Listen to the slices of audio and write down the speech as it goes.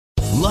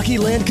Lucky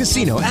Land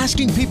Casino,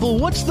 asking people,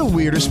 what's the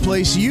weirdest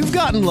place you've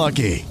gotten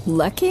lucky?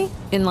 Lucky?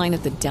 In line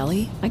at the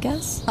deli, I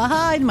guess?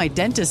 Aha, in my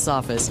dentist's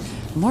office.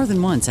 More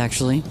than once,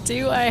 actually.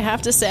 Do I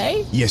have to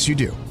say? Yes, you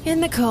do. In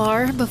the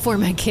car before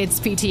my kids'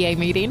 PTA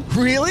meeting.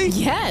 Really?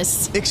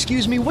 Yes.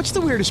 Excuse me, what's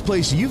the weirdest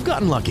place you've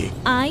gotten lucky?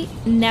 I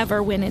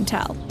never win and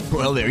tell.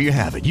 Well, there you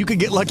have it. You can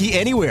get lucky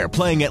anywhere,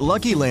 playing at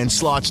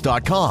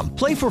LuckyLandSlots.com.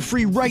 Play for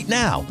free right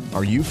now.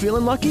 Are you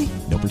feeling lucky?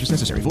 No purchase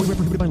necessary. Void where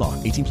prohibited by law.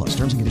 18 plus.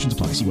 Terms and conditions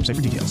apply. See website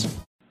for details.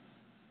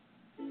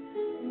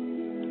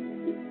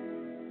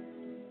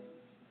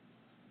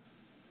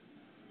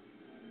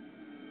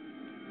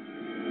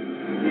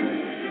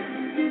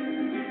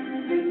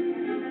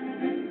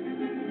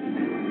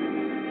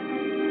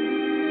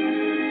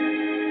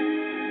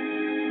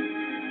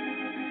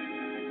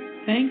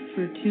 Thanks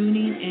for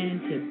tuning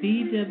in to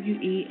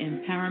BWE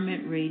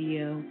Empowerment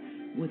Radio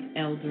with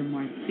Elder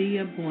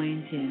Marcia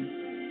Boynton.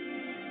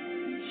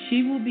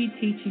 She will be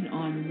teaching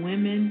on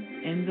women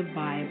in the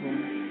Bible.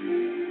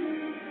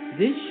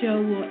 This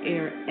show will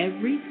air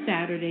every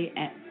Saturday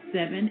at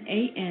 7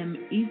 a.m.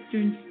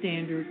 Eastern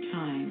Standard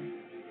Time.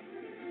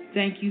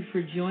 Thank you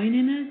for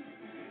joining us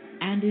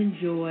and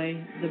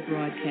enjoy the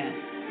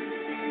broadcast.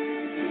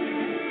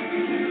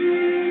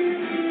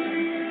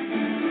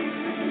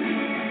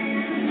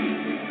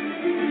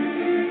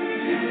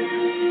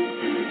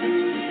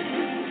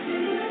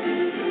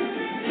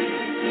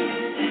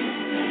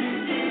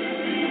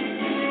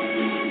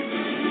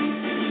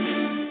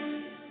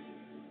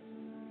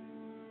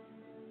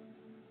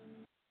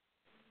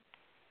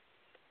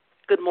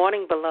 Good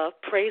morning,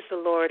 beloved. Praise the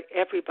Lord,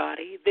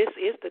 everybody. This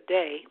is the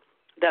day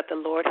that the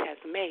Lord has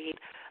made.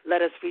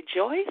 Let us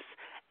rejoice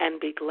and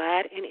be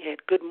glad in it.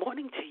 Good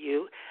morning to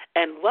you,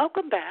 and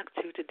welcome back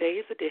to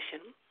today's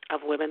edition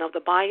of Women of the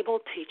Bible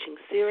Teaching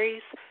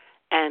Series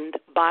and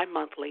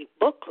bi-monthly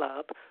book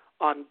club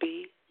on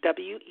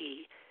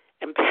BWE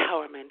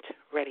Empowerment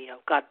Radio.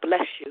 God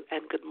bless you,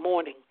 and good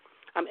morning.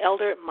 I'm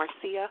Elder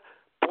Marcia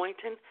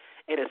Boynton.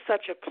 It is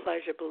such a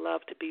pleasure,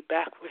 beloved, to be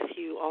back with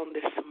you on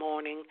this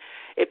morning.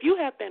 If you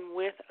have been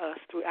with us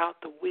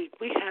throughout the week,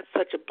 we had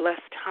such a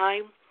blessed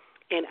time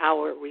in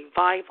our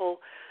revival.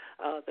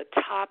 The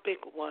topic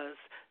was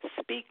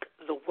Speak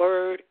the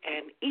Word,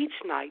 and each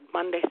night,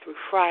 Monday through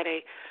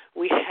Friday,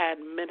 we had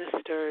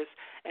ministers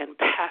and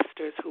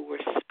pastors who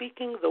were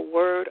speaking the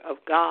Word of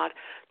God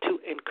to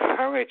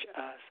encourage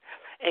us.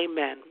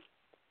 Amen.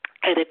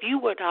 And if you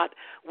were not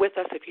with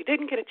us, if you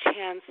didn't get a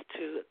chance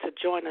to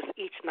join us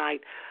each night,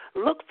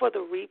 look for the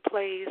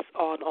replays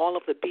on all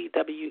of the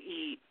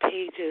BWE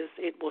pages.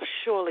 It will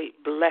surely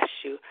bless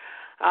you.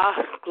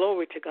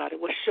 Glory to God. It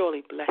will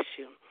surely bless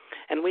you.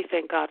 And we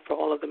thank God for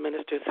all of the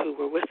ministers who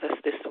were with us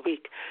this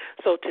week.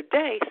 So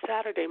today,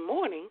 Saturday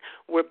morning,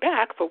 we're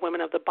back for Women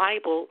of the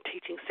Bible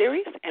Teaching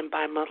Series and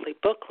bi-monthly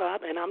book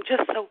club. And I'm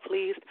just so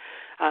pleased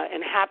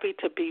and happy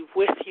to be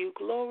with you.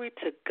 Glory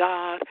to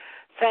God.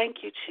 Thank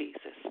you,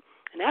 Jesus.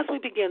 And as we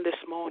begin this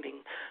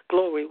morning,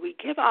 glory, we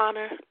give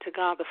honor to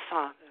God the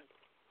Father,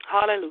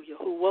 hallelujah,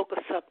 who woke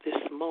us up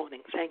this morning.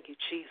 Thank you,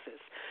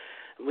 Jesus.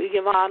 And we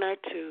give honor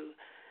to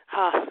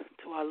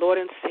our Lord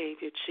and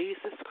Savior,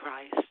 Jesus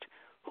Christ,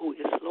 who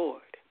is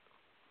Lord.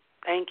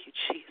 Thank you,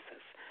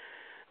 Jesus.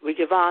 We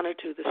give honor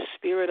to the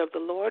Spirit of the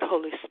Lord.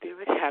 Holy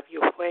Spirit, have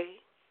your way.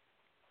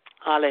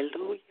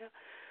 Hallelujah.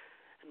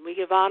 And we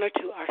give honor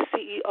to our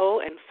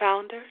CEO and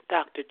founder,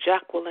 Dr.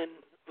 Jacqueline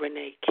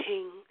Renee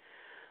King.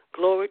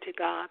 Glory to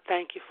God.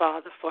 Thank you,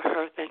 Father, for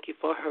her. Thank you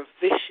for her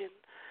vision.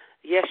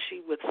 Yes, she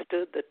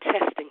withstood the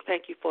testing.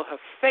 Thank you for her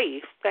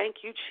faith. Thank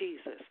you,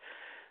 Jesus.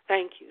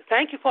 Thank you.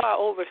 Thank you for our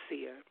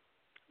overseer,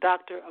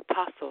 Dr.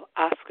 Apostle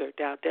Oscar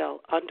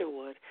Dowdell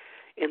Underwood,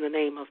 in the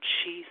name of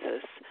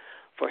Jesus,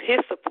 for his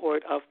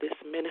support of this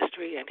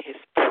ministry and his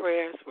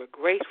prayers. We're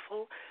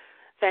grateful.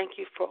 Thank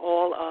you for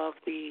all of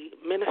the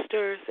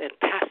ministers and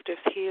pastors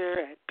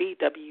here at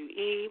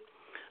BWE.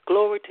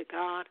 Glory to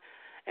God.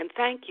 And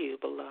thank you,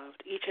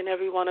 beloved, each and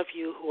every one of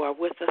you who are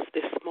with us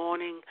this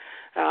morning.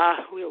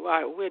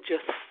 We're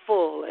just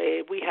full.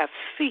 We have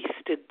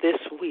feasted this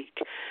week.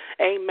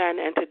 Amen.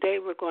 And today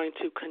we're going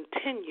to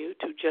continue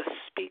to just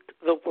speak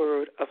the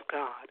word of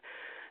God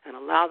and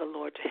allow the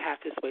Lord to have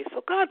his way.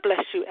 So God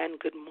bless you and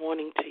good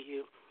morning to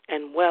you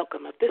and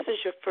welcome. If this is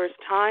your first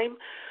time,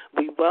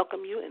 we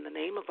welcome you in the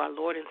name of our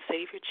Lord and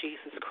Savior,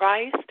 Jesus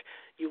Christ.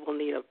 You will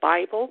need a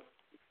Bible.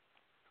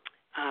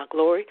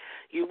 Glory.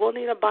 You will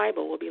need a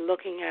Bible. We'll be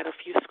looking at a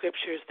few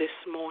scriptures this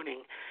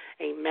morning.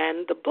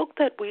 Amen. The book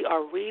that we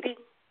are reading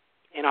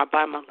in our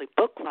bi-monthly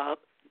book club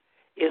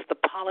is The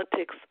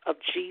Politics of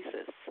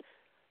Jesus.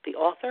 The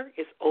author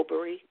is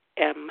Aubrey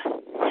M.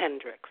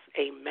 Hendricks.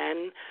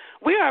 Amen.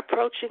 We are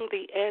approaching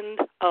the end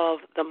of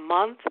the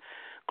month.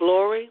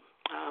 Glory.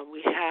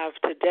 We have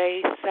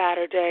today,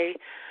 Saturday,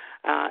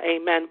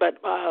 amen,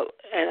 but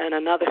and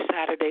another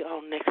Saturday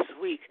on next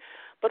week.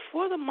 But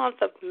for the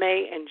month of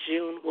May and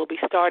June, we'll be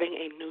starting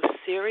a new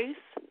series,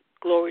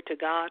 glory to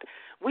God.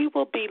 We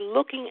will be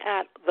looking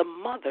at the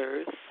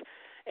mothers,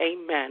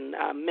 amen.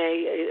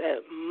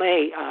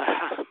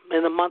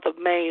 In the month of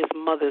May is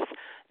Mother's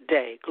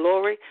day.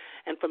 Glory.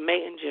 And for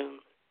May and June,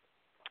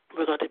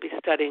 we're going to be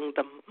studying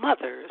the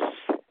mothers,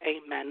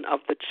 amen,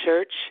 of the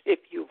church, if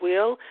you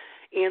will,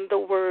 in the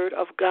Word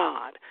of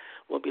God.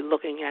 We'll be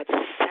looking at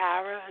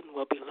Sarah, and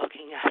we'll be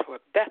looking at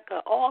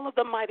Rebecca, all of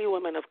the mighty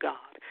women of God.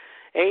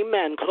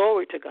 Amen.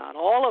 Glory to God.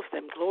 All of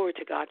them. Glory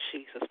to God,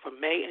 Jesus, for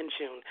May and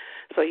June.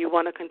 So you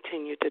want to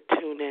continue to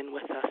tune in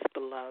with us,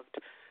 beloved,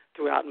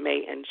 throughout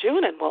May and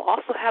June. And we'll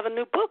also have a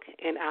new book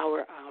in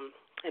our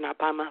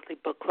bi-monthly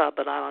book club,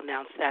 but I'll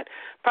announce that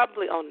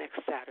probably on next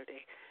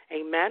Saturday.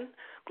 Amen.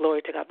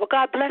 Glory to God. Well,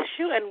 God bless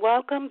you and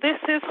welcome. This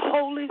is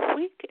Holy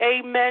Week.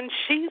 Amen.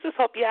 Jesus,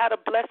 hope you had a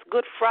blessed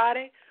Good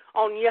Friday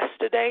on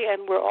yesterday,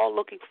 and we're all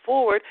looking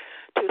forward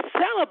to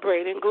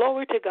celebrating,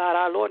 glory to God,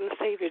 our Lord and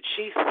Savior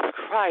Jesus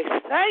Christ.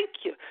 Thank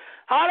you.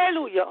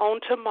 Hallelujah. On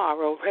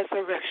tomorrow,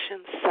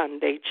 Resurrection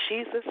Sunday,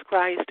 Jesus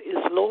Christ is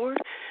Lord,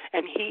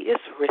 and he is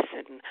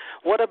risen.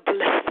 What a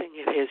blessing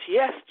it is.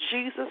 Yes,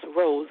 Jesus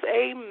rose.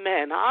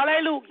 Amen.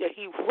 Hallelujah.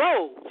 He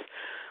rose.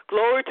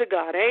 Glory to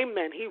God.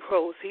 Amen. He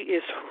rose. He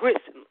is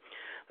risen.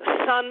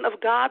 The Son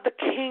of God, the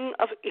King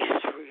of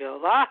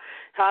Israel.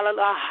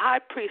 Hallelujah. High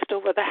priest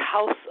over the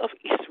house of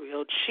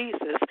Israel.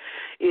 Jesus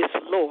is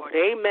Lord.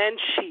 Amen.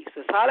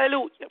 Jesus.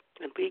 Hallelujah.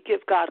 And we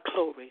give God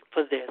glory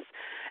for this.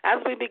 As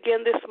we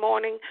begin this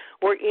morning,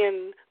 we're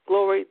in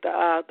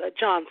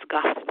John's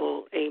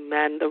Gospel.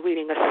 Amen. The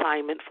reading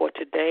assignment for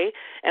today.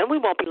 And we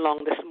won't be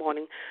long this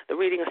morning. The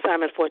reading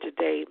assignment for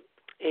today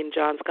in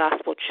John's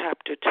Gospel,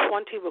 chapter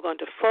 20. We're going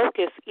to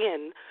focus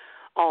in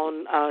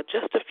on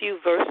just a few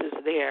verses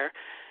there,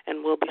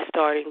 and we'll be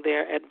starting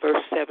there at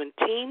verse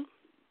 17.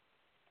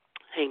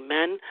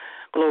 Amen.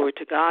 Glory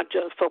to God,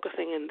 just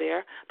focusing in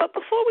there. But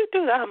before we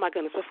do that, oh my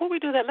goodness, before we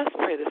do that, let's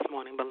pray this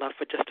morning, beloved,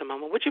 for just a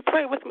moment. Would you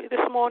pray with me this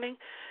morning?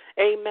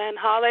 Amen.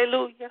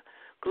 Hallelujah.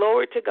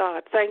 Glory to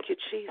God. Thank you,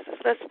 Jesus.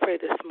 Let's pray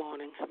this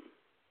morning.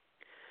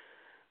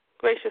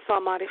 Gracious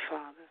Almighty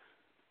Father,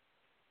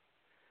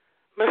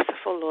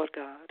 merciful Lord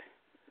God,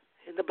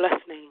 in the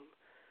blessed name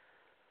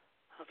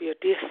of your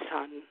dear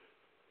Son,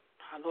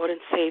 our Lord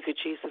and Savior,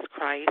 Jesus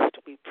Christ,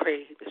 we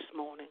pray this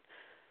morning.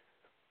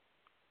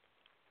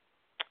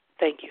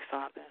 Thank you,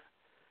 Father.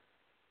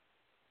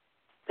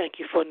 Thank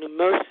you for new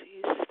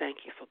mercies. Thank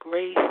you for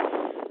grace.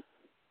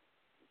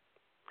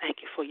 Thank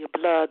you for your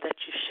blood that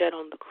you shed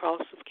on the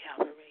cross of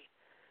Calvary.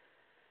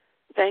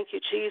 Thank you,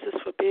 Jesus,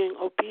 for being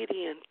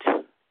obedient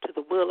to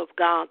the will of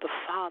God the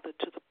Father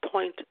to the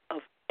point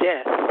of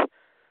death.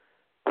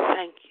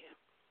 Thank you.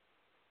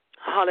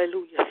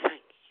 Hallelujah. Thank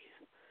you.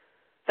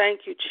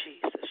 Thank you,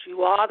 Jesus.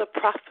 You are the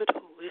prophet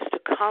who is to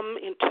come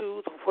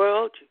into the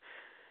world. You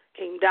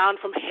came down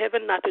from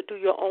heaven not to do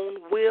your own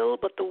will,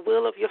 but the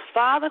will of your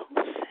Father who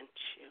sent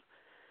you.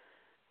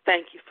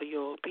 Thank you for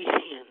your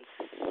obedience,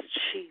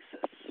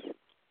 Jesus.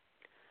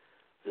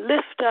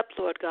 Lift up,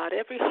 Lord God,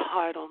 every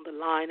heart on the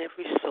line,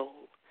 every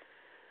soul.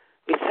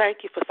 We thank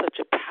you for such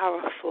a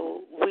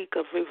powerful week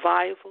of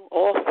revival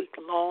all week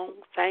long.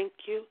 Thank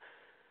you.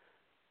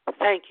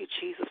 Thank you,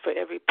 Jesus, for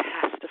every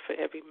pastor, for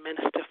every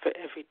minister, for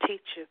every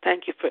teacher.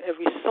 Thank you for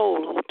every soul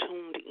who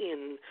tuned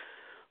in,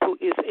 who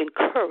is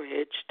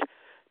encouraged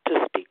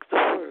to speak the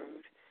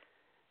word.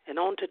 And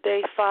on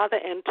today, Father,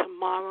 and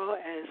tomorrow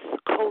as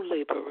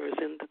co-laborers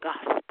in the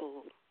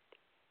gospel,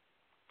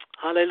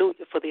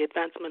 hallelujah, for the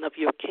advancement of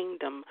your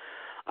kingdom,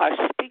 are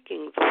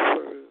speaking the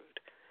word,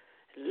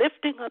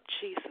 lifting up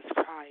Jesus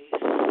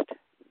Christ.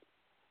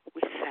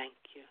 We thank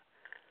you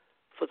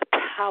for the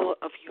power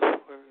of your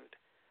word.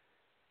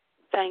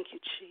 Thank you,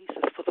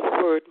 Jesus, for the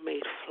word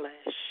made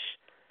flesh.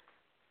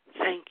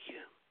 Thank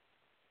you.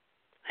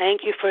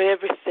 Thank you for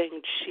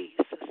everything,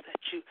 Jesus,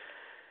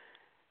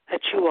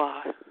 that you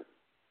are.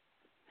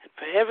 And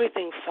for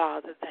everything,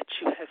 Father, that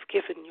you have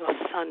given your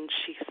Son,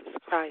 Jesus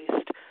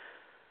Christ,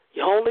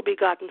 your only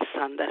begotten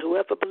Son, that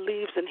whoever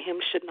believes in him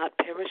should not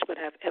perish but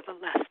have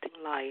everlasting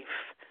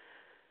life.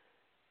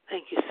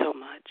 Thank you so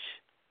much.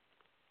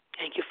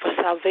 Thank you for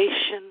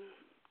salvation.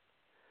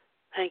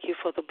 Thank you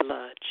for the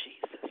blood,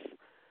 Jesus.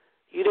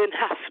 You didn't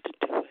have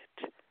to do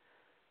it.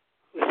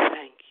 We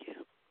thank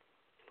you.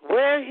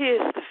 Where is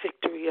the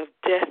victory of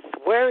death?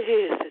 Where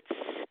is its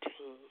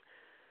sting?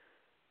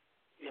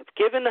 You have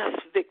given us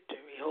victory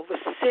over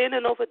sin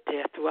and over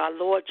death through our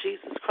Lord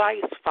Jesus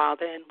Christ,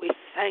 Father, and we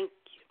thank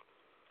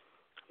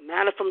you.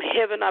 Manna from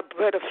heaven, our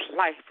bread of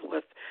life, who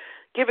have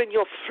given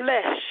your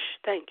flesh.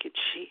 Thank you,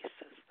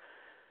 Jesus.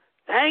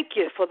 Thank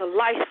you for the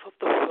life of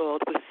the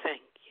world. We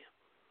thank you.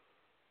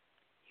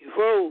 You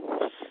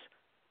rose.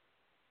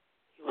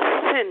 You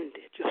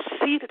ascended. You're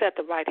seated at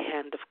the right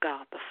hand of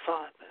God the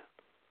Father.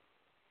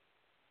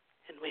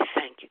 And we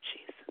thank you,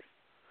 Jesus.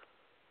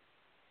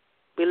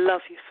 We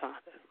love you,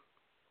 Father.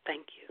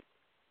 Thank you.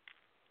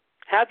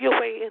 Have your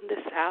way in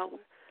this hour.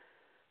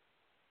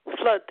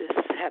 Flood this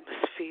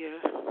atmosphere,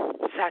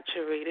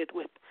 saturated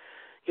with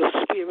your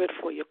spirit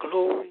for your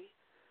glory.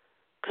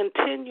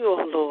 Continue,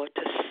 O Lord,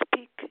 to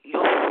speak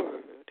your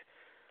word.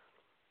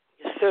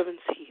 Your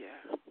servants here.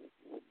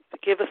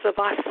 Forgive us of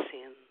our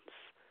sins.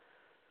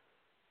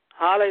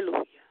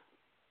 Hallelujah.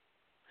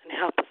 And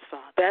help us,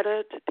 Father.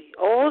 better, to be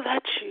all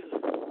that you,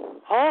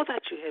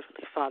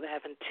 Heavenly Father,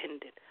 have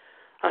intended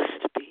us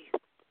to be.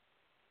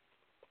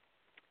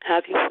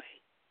 Have your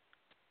way.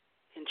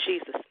 In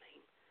Jesus'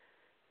 name,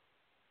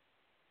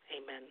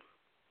 amen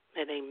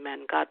and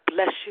amen. God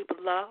bless you,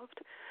 beloved,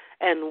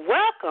 and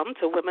welcome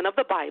to Women of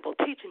the Bible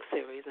Teaching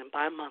Series and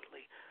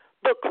bi-monthly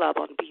book club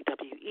on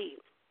BWE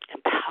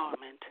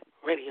Empowerment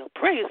Radio.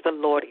 Praise the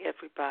Lord,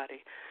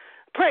 everybody.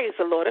 Praise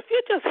the Lord. If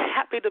you're just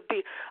happy to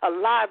be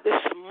alive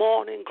this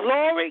morning,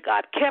 glory,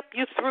 God kept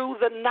you through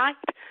the night.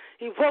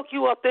 He woke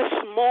you up this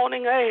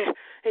morning, and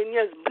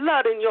there's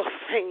blood in your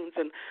veins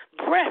and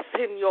breath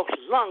in your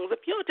lungs.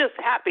 If you're just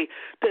happy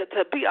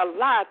to be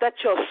alive,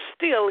 that you're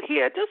still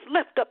here, just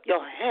lift up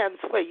your hands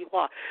where you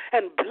are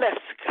and bless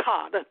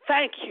God.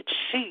 Thank you,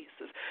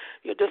 Jesus.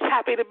 You're just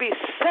happy to be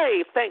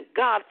saved. Thank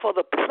God for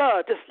the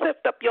blood. Just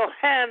lift up your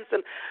hands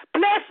and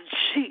bless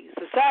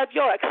Jesus. If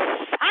you're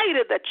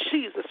excited that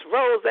Jesus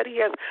rose, that he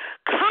has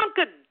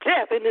conquered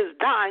death in his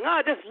dying,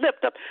 just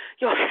lift up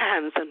your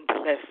hands and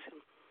bless him.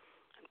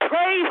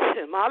 Praise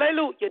him.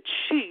 Hallelujah,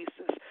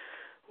 Jesus.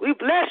 We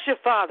bless you,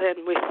 Father,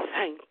 and we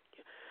thank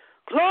you.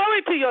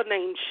 Glory to your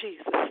name,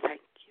 Jesus. Thank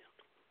you.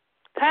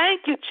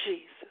 Thank you,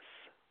 Jesus.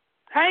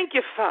 Thank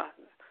you,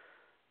 Father.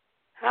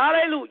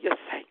 Hallelujah.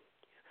 Thank you.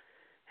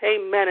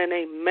 Amen and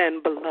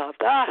amen,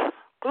 beloved.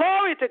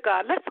 Glory to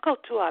God. Let's go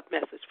to our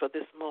message for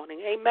this morning.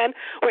 Amen.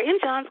 We're in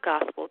John's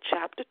Gospel,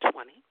 chapter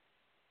 20.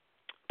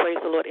 Praise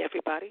the Lord,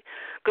 everybody.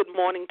 Good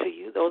morning to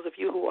you, those of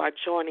you who are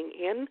joining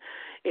in.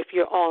 If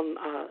you're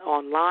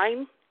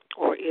online,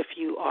 or if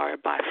you are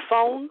by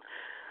phone,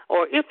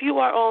 or if you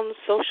are on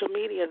social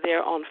media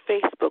there on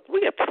Facebook,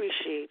 we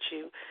appreciate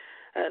you.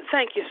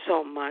 Thank you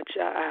so much.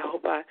 I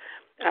hope I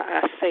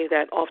say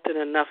that often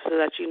enough so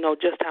that you know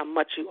just how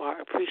much you are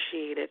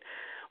appreciated.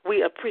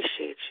 We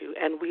appreciate you,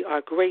 and we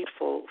are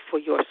grateful for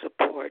your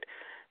support.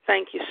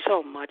 Thank you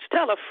so much.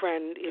 Tell a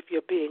friend if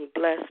you're being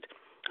blessed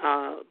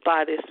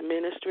by this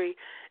ministry.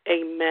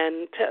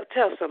 Amen.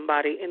 Tell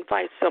somebody,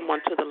 invite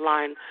someone to the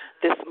line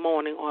this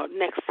morning or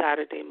next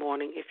Saturday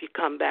morning if you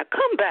come back.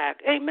 Come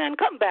back. Amen.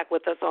 Come back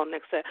with us on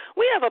next Saturday.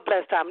 We have a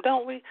blessed time,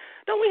 don't we?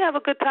 Don't we have a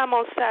good time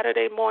on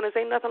Saturday mornings?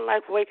 Ain't nothing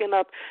like waking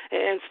up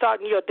and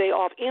starting your day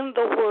off in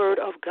the Word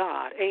of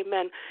God.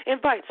 Amen.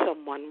 Invite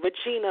someone.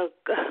 Regina,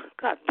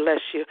 God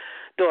bless you,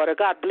 daughter.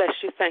 God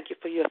bless you. Thank you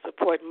for your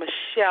support.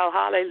 Michelle,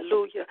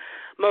 hallelujah.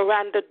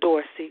 Miranda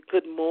Dorsey,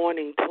 good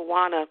morning.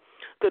 Tawana,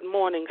 good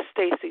morning.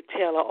 Stacy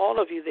Taylor,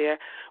 all of you there,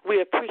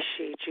 we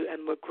appreciate you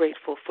and we're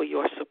grateful for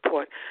your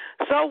support.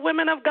 So,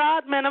 women of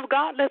God, men of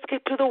God, let's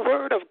get to the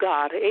Word of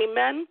God.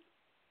 Amen.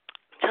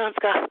 John's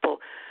Gospel,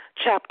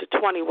 chapter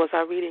 20 was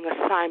our reading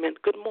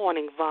assignment. Good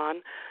morning,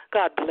 Vaughn.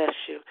 God bless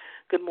you.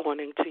 Good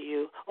morning to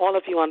you. All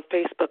of you on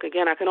Facebook.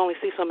 Again, I can only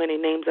see so many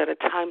names at a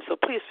time, so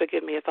please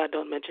forgive me if I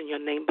don't mention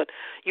your name, but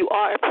you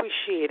are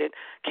appreciated.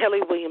 Kelly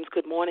Williams,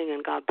 good morning,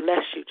 and God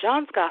bless you.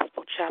 John's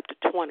Gospel, chapter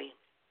 20.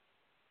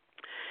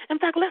 In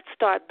fact, let's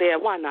start there.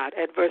 Why not?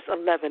 At verse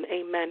 11,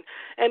 amen.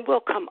 And we'll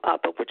come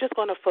up, but we're just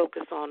going to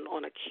focus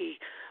on a key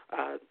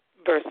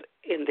verse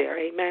in there,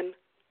 amen.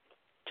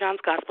 John's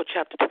Gospel,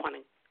 chapter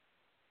 20.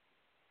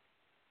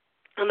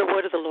 And the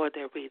word of the Lord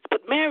there reads,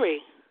 But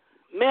Mary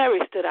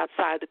stood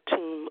outside the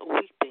tomb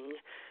weeping.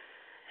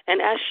 And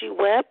as she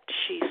wept,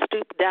 she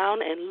stooped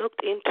down and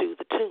looked into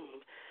the tomb.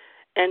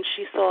 And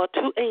she saw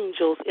two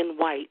angels in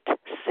white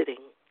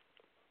sitting,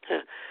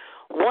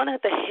 one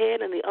at the head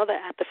and the other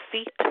at the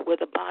feet where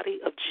the body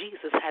of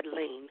Jesus had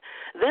lain.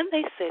 Then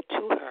they said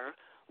to her,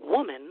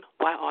 Woman,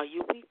 why are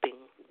you weeping?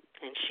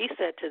 And she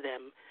said to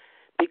them,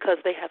 Because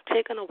they have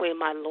taken away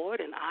my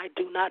Lord, and I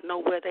do not know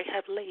where they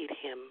have laid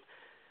him.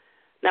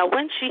 Now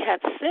when she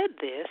had said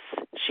this,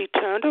 she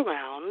turned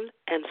around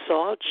and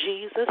saw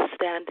Jesus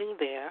standing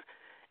there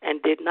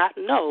and did not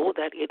know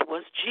that it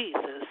was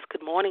Jesus.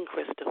 Good morning,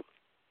 Crystal.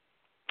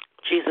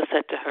 Jesus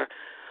said to her,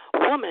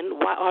 Woman,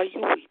 why are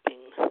you weeping?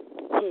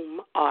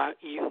 Whom are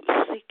you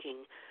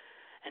seeking?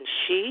 And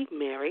she,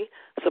 Mary,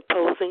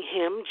 supposing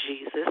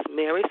Jesus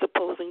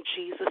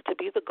to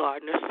be the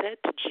gardener, said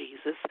to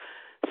Jesus,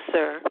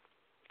 Sir,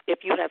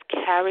 if you have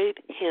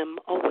carried him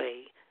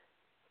away,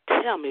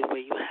 tell me where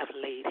you have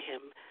laid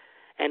him,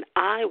 and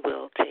I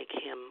will take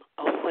him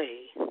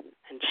away.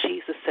 And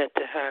Jesus said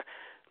to her,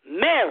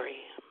 Mary.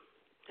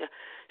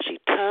 She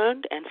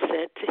turned and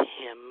said to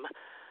him,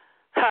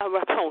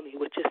 Rabboni,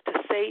 which is to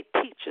say,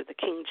 teacher. The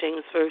King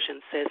James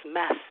Version says,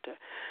 Master.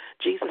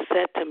 Jesus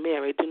said to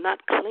Mary, Do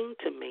not cling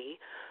to me,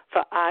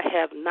 for I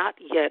have not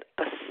yet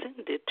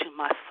ascended to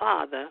my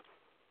Father,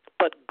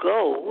 but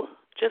go,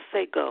 just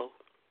say go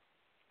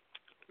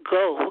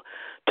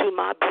to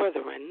my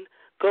brethren,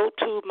 go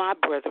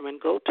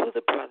to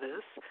the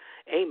brothers,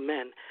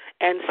 amen,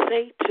 and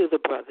say to the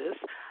brothers,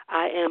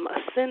 I am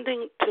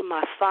ascending to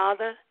my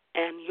Father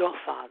and your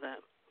Father,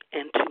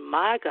 and to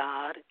my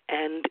God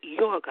and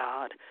your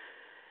God.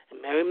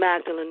 And Mary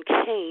Magdalene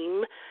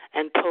came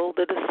and told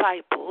the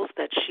disciples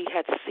that she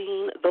had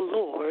seen the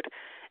Lord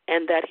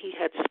and that he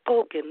had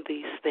spoken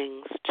these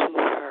things to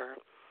her.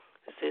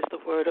 This is the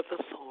word of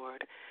the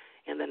Lord.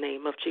 in the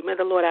name of Jesus. May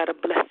the Lord add a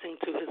blessing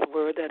to his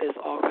word that is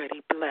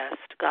already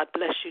blessed. God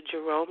bless you,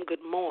 Jerome.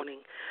 Good morning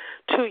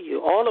to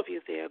you, all of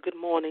you there. Good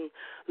morning,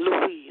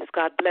 Louise.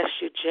 God bless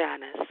you,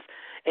 Janice.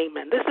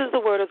 Amen. This is the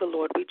word of the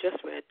Lord. We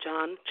just read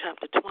John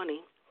chapter 20,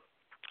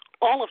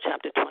 all of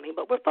chapter 20,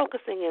 but we're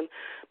focusing in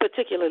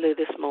particularly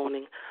this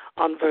morning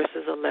on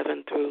verses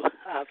 11 through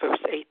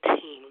verse 18.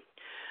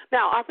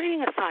 Now, our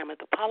reading assignment,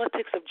 The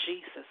Politics of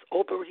Jesus,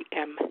 Aubrey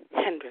M.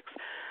 Hendricks.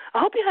 I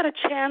hope you had a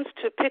chance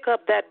to pick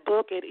up that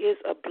book. It is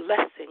a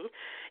blessing.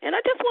 And I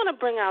just want to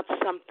bring out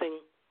something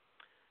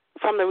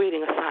from the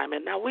reading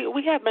assignment. Now,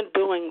 we have been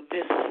doing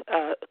this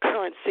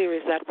current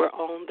series that we're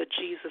on, the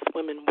Jesus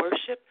Women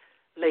Worship,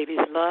 Ladies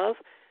Love,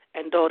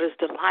 and Daughters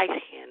Delight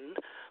in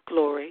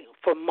Glory,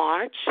 for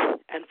March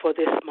and for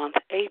this month,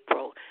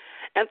 April.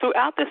 And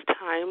throughout this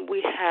time,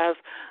 we have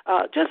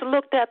just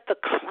looked at the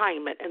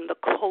climate and the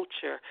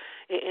culture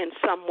in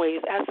some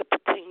ways as it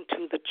pertains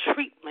to the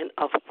treatment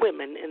of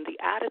women and the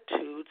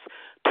attitudes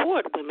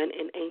toward women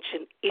in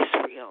ancient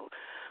Israel.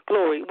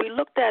 Glory. We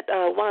looked at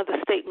one of the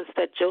statements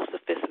that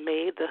Josephus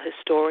made, the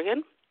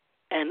historian,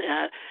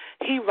 and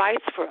he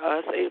writes for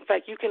us. In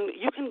fact, you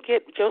can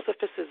get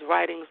Josephus's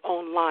writings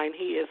online.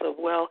 He is a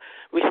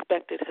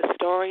well-respected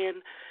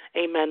historian,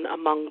 amen,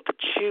 among the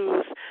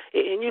Jews,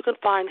 and you can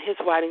find his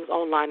writings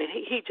online, and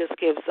he just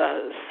gives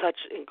such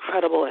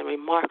incredible and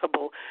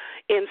remarkable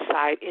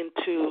insight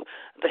into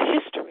the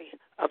history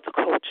of the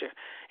culture,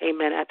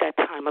 amen, at that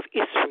time of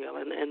Israel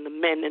and the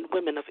men and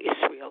women of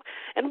Israel.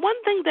 And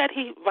one thing that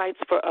he writes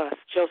for us,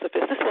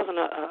 Josephus, this wasn't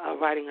a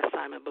writing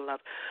assignment,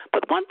 beloved,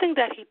 but one thing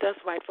that he does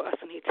write for us,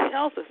 and he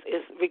tells us,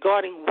 is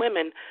regarding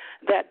women,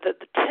 that the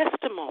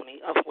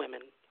testimony of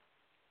women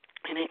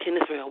in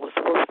ancient Israel was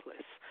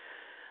worthless.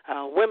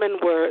 Women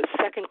were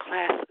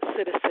second-class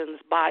citizens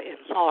by and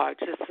large.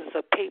 This is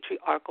a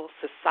patriarchal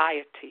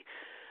society.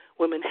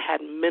 Women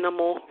had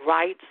minimal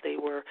rights. They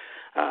were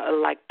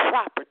like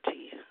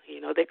property.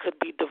 They could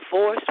be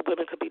divorced.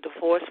 Women could be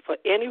divorced for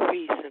any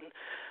reason.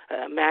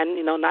 A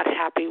man, not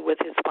happy with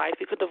his wife,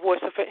 he could divorce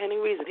her for any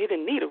reason. He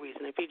didn't need a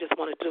reason. If he just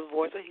wanted to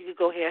divorce her, he could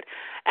go ahead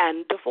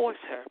and divorce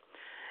her.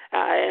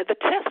 The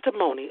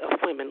testimony of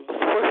women was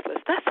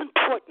worthless. That's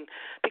important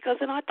because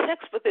in our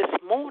text for this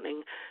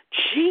morning,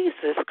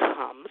 Jesus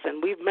comes,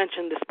 and we've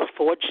mentioned this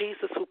before,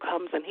 Jesus who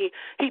comes and he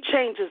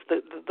changes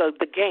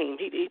the game.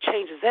 He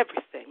changes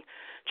everything.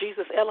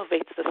 Jesus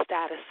elevates the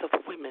status of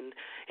women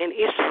in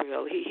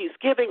Israel. He's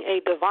giving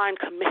a divine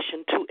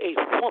commission to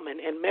a woman,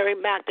 and Mary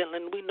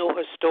Magdalene, we know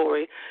her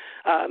story.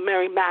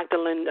 Mary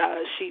Magdalene,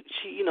 she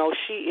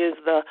is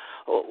the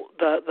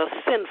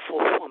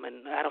sinful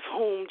woman out of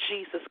whom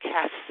Jesus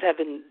cast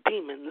 7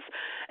 demons,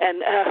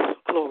 and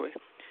glory.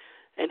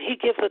 And he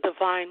gives a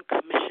divine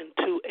commission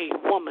to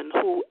a woman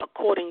who,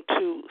 according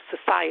to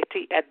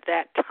society at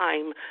that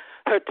time,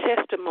 her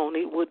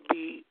testimony would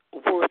be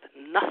worth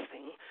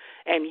nothing.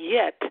 And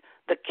yet,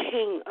 the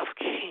King of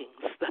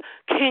Kings, the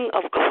King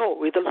of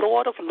Glory, the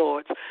Lord of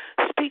Lords,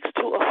 speaks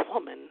to a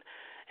woman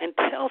and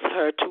tells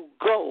her to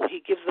go.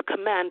 He gives the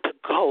command to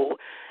go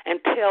and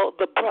tell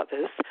the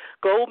brothers,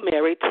 go,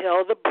 Mary,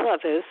 tell the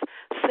brothers,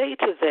 say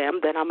to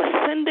them that I'm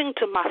ascending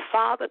to my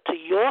Father, to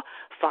your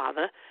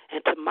Father,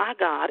 and to my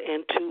God,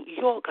 and to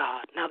your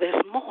God. Now,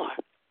 there's more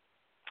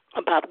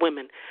about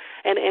women.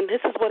 And this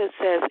is what it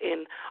says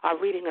in our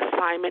reading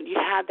assignment. You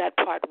had that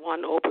part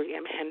 1, Aubrey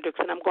M. Hendricks,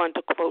 and I'm going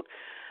to quote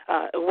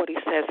what he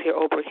says here,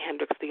 Aubrey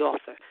Hendricks, the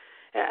author.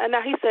 And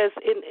now he says,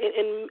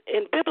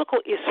 in biblical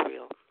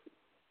Israel,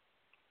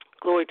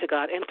 glory to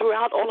God, and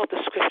throughout all of the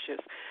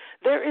scriptures,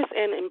 there is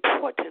an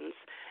importance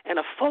and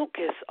a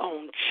focus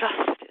on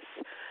justice.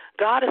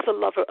 God is a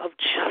lover of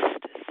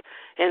justice,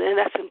 and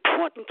that's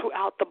important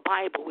throughout the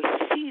Bible. We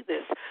see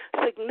this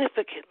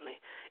significantly.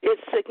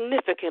 It's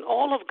significant.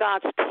 All of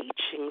God's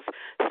teachings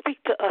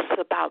speak to us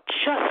about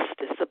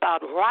justice,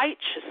 about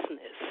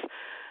righteousness,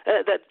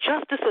 that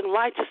justice and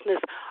righteousness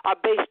are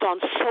based on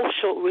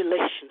social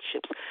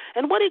relationships.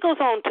 And what he goes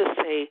on to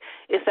say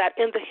is that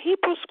in the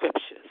Hebrew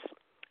scriptures,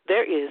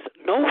 there is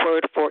no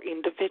word for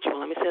individual.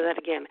 Let me say that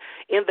again.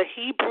 In the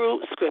Hebrew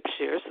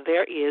scriptures,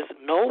 there is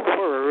no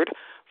word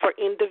for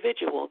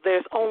individual.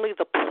 There's only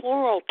the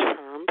plural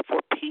term for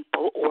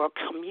people or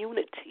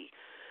community.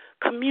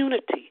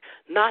 Community,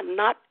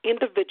 not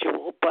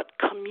individual, but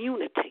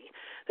community.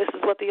 This is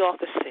what the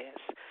author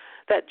says,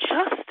 that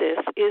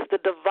justice is the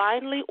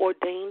divinely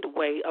ordained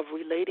way of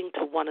relating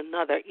to one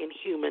another in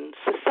human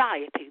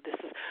society.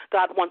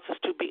 God wants us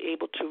to be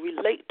able to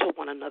relate to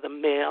one another,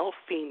 male,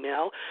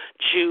 female,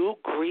 Jew,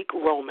 Greek,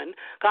 Roman.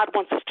 God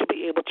wants us to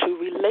be able to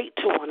relate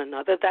to one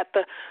another, that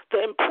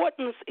the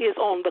importance is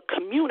on the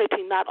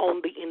community, not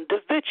on the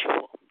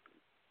individual.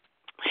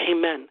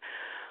 Amen.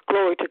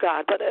 Glory to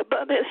God. But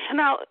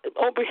now,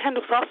 Aubrey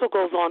Hendricks also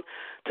goes on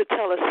to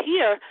tell us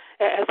here,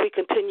 as we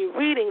continue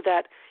reading,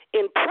 that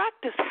in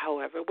practice,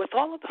 however, with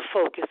all of the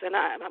focus, and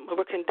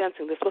we're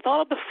condensing this, with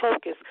all of the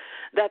focus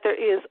that there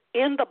is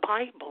in the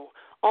Bible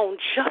on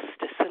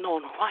justice and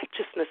on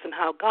righteousness and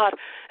how God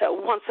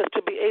wants us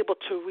to be able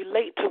to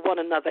relate to one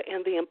another,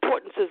 and the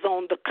importance is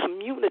on the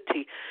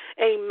community.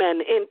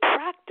 Amen. In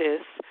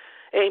practice,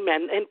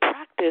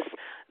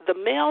 the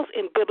males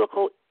in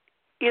biblical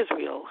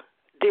Israel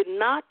did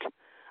not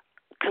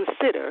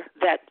consider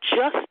that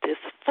justice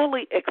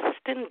fully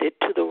extended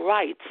to the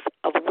rights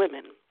of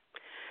women.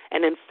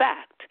 And in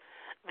fact,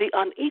 the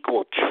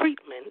unequal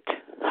treatment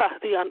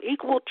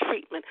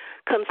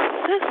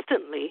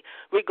consistently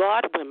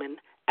regard women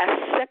as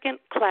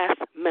second-class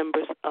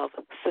members of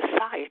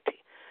society.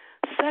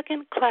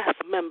 Second-class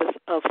members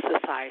of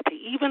society,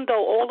 even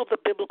though all of the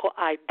biblical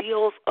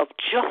ideals of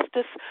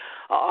justice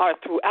are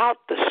throughout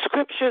the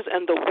scriptures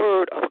and the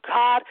word of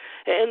God.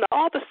 And the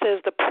author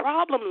says the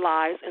problem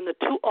lies in the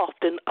too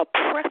often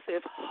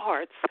oppressive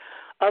hearts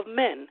of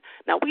men.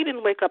 Now, we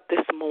didn't wake up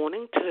this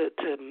morning to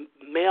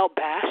male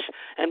bash,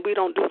 and we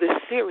don't do this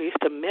series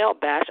to male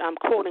bash. I'm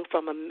quoting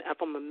from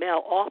a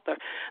male author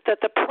that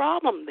the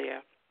problem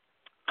there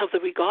of the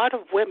regard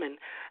of women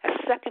as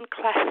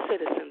second-class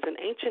citizens in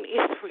ancient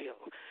Israel,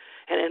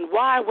 and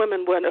why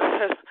women were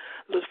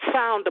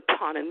frowned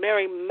upon. And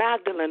Mary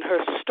Magdalene, her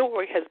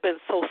story has been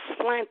so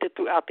slanted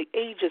throughout the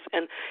ages,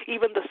 and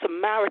even the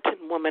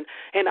Samaritan woman,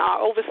 and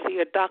our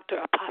overseer, Dr.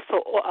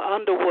 Apostle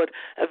Underwood,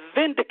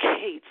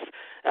 vindicates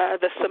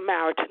the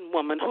Samaritan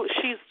woman.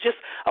 She's just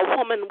a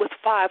woman with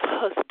 5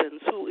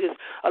 husbands who is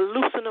a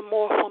Lucifer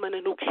woman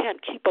and who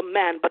can't keep a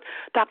man. But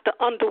Dr.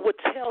 Underwood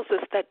tells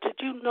us that did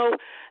you know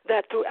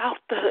that throughout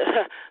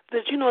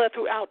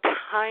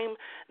time,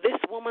 this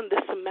woman, this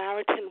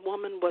Samaritan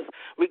woman, was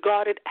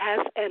regarded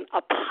as an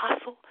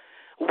apostle?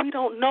 We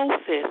don't know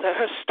this.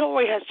 Her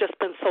story has just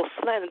been so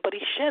slanted, but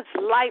he sheds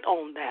light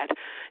on that.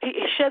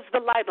 He sheds the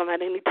light on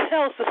that, and he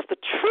tells us the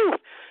truth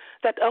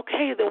that,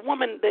 okay, the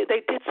woman, they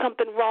did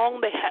something wrong.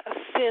 They had a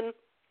sin.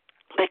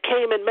 They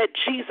came and met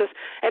Jesus,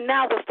 and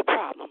now what's the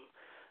problem?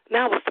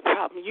 Now what's the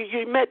problem?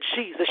 You met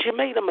Jesus. You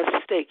made a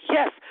mistake.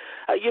 Yes,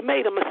 you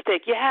made a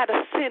mistake. You had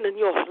a sin in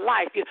your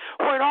life. You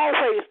weren't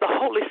always the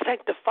holy,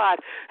 sanctified,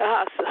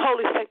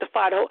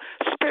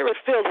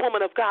 Spirit-filled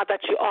woman of God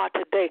that you are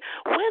today.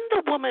 When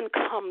the woman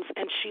comes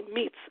and she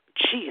meets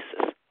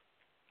Jesus,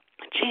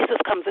 Jesus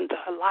comes into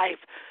her life,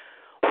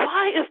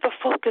 why is the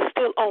focus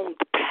still on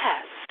the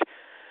past?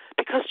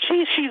 Because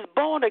she's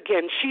born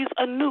again. She's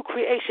a new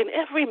creation.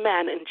 Every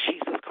man in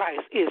Jesus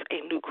Christ is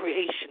a new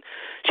creation.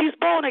 She's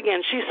born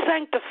again. She's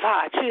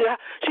sanctified.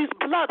 She's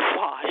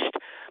blood-washed.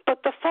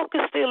 But the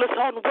focus still is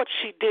on what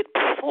she did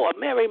before.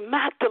 Mary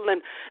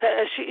Magdalene,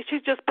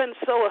 she's just been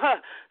so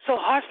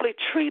harshly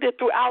treated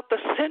throughout the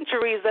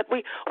centuries that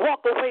we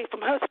walk away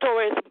from her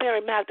story.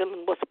 Mary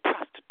Magdalene was a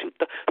prostitute.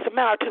 The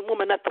Samaritan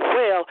woman at the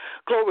well,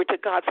 glory to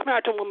God,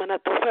 Samaritan woman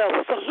at the well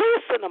was a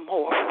Lucifer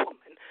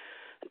woman.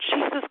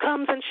 Jesus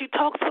comes and he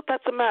talks with the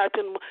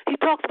Samaritan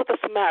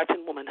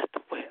woman at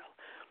the well.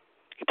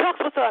 He talks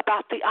with her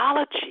about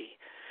theology.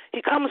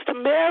 He comes to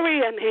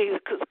Mary and he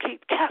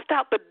casts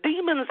out the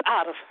demons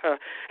out of her.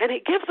 And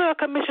he gives her a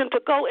commission to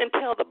go and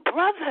tell the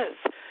brothers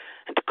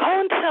and to go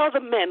and tell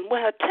the men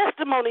where her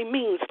testimony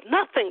means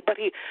nothing. But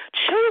he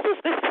chooses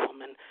this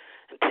woman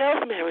and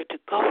tells Mary to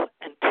go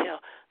and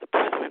tell the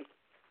brethren.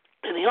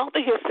 And the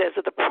author here says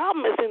that the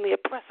problem is in the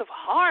oppressive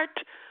heart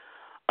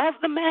of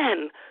the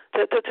man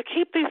to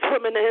keep these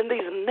women in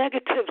these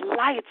negative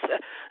lights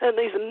and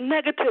these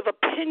negative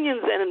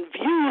opinions and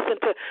views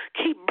and to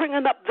keep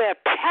bringing up their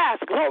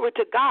past. Glory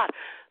to God.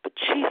 But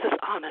Jesus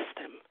honors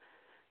them.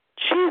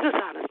 Jesus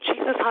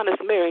honors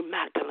Mary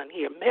Magdalene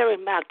here. Mary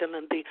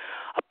Magdalene, the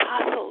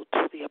apostle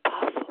to the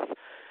apostles.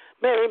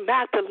 Mary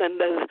Magdalene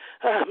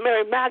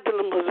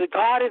was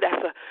regarded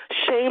as a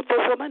shameful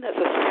woman, as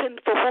a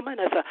sinful woman,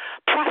 as a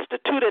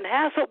prostitute, and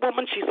as a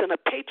woman, she's in a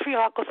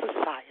patriarchal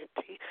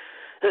society.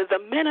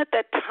 The men at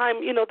that time,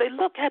 they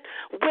look at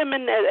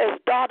women as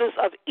daughters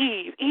of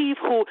Eve. Eve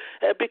who,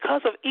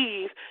 because of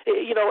Eve,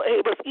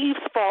 it was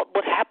Eve's fault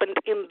what happened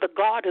in the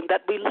garden,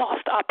 that we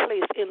lost our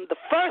place in the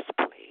first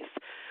place.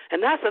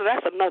 And that's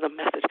another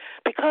message.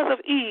 Because of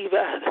Eve,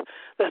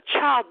 the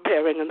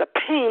childbearing and the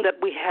pain that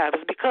we have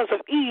is because of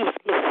Eve's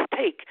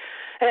mistake.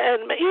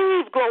 And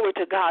Eve, glory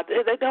to God,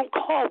 they don't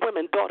call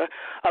women daughter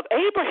of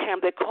Abraham.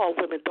 They call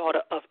women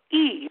daughter of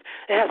Eve.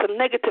 It has a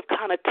negative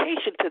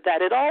connotation to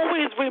that. It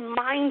always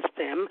reminds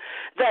them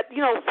that,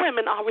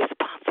 women are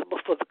responsible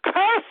for the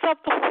curse of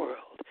the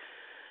world.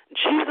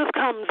 Jesus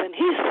comes and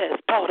he says,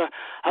 daughter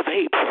of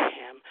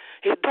Abraham.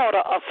 His daughter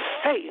of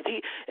faith.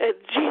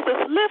 Jesus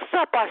lifts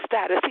up our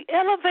status. He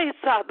elevates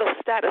the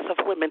status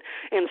of women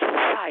in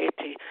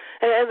society.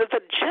 And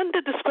the gender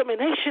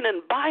discrimination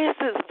and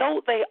biases, though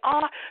they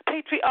are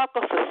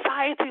patriarchal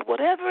society,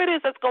 whatever it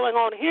is that's going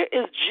on, here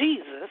is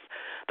Jesus,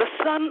 the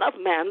Son of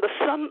Man, the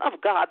Son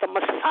of God, the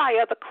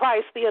Messiah, the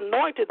Christ, the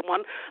Anointed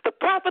One, the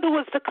prophet who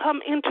is to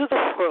come into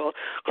the world.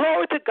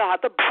 Glory to God,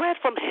 the bread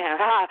from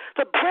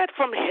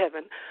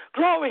heaven.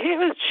 Glory,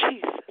 here is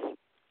Jesus.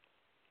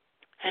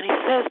 And he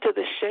says to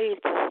the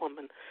shameful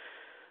woman,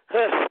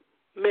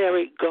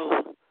 Mary,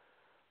 go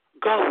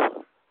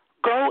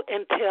Go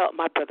and tell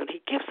my brethren.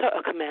 He gives her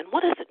a command.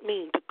 What does it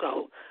mean to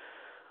go?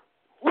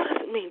 What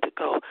does it mean to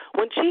go?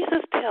 When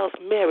Jesus tells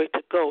Mary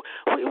to go,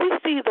 we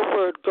see the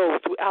word go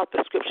throughout the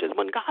scriptures.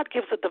 When God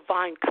gives a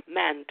divine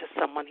command to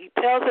someone, he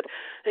tells it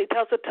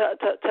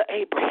to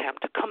Abraham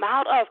to come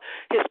out of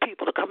his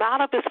people, to come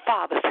out of his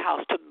father's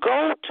house, to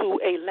go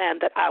to a land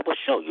that I will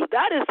show you.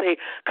 That is a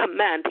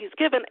command. He's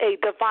given a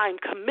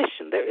divine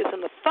commission. There is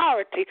an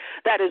authority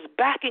that is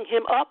backing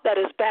him up, that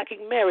is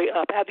backing Mary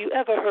up. Have you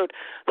ever heard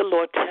the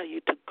Lord tell you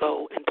to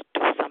go and to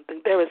do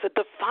something? There is a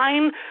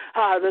divine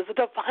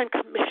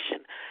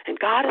commission. And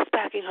God is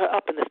backing her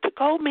up in this. To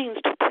go means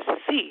to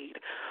proceed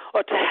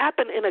or to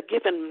happen in a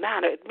given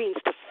manner. It means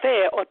to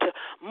fare or to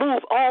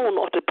move on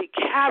or to be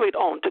carried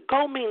on. To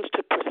go means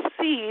to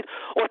proceed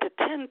or to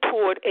tend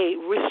toward a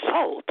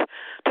result.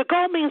 To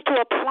go means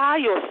to apply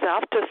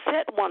yourself, to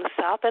set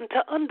oneself, and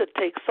to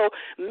undertake. So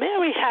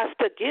Mary has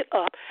to get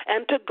up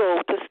and to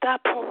go, to stop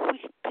her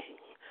weeping,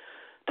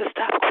 to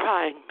stop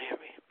crying,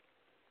 Mary.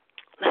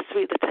 Let's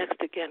read the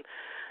text again.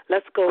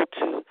 Let's go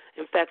to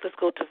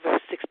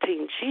verse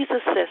 16.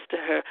 Jesus says to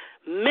her,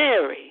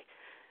 Mary.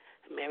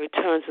 Mary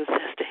turns and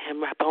says to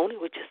him, Rabboni,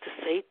 which is to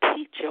say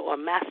teacher or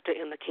master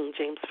in the King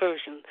James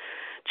Version.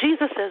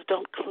 Jesus says,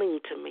 don't cling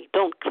to me.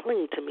 Don't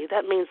cling to me.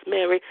 That means,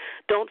 Mary,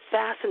 don't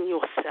fasten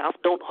yourself.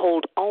 Don't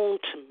hold on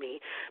to me.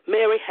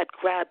 Mary had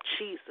grabbed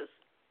Jesus.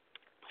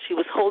 She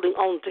was holding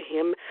on to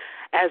him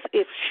as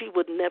if she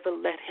would never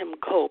let him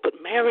go. But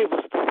Mary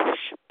was the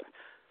worshiper.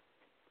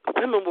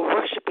 Women were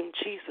worshiping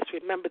Jesus.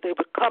 Remember, they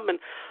would come and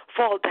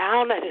fall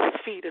down at his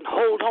feet and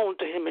hold on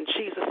to him. And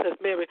Jesus says,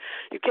 Mary,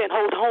 you can't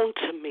hold on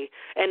to me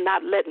and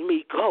not let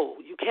me go.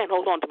 You can't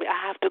hold on to me.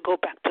 I have to go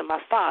back to my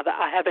Father.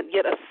 I haven't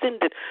yet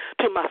ascended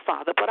to my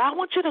Father. But I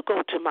want you to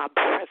go to my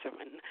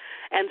brethren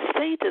and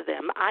say to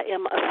them, I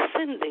am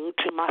ascending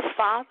to my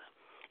Father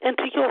and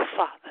to your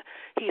Father.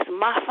 He's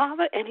my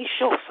Father and he's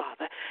your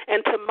Father.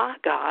 And to my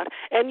God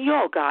and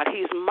your God.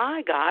 He's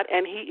my God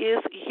and he is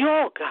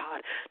your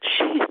God.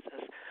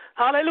 Jesus.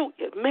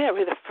 Hallelujah.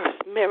 Mary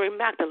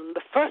Magdalene,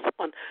 the first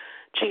one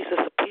Jesus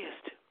appears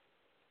to.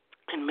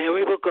 And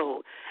Mary will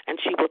go, and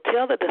she will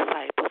tell the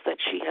disciples that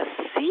she has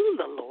seen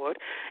the Lord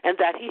and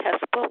that he has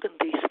spoken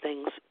these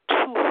things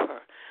to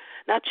her.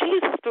 Now,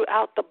 Jesus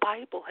throughout the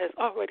Bible has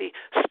already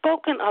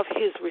spoken of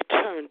his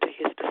return to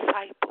his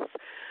disciples.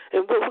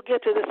 And we'll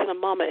get to this in a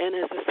moment. And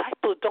his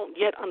disciples don't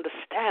yet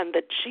understand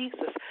that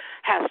Jesus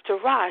has to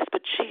rise,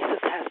 but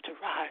Jesus has to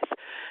rise.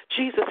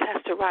 Jesus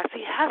has to rise.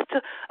 He has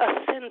to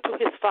ascend to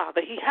his Father.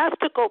 He has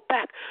to go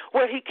back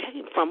where he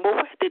came from. Well,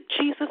 where did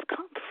Jesus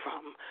come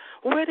from?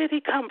 Where did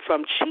he come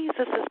from?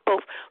 Jesus is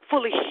both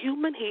fully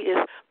human. He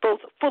is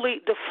both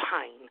fully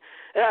divine.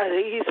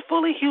 He's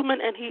fully human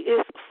and he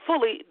is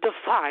fully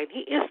divine.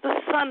 He is the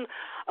Son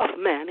of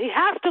Man. He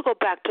has to go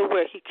back to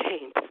where he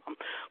came from.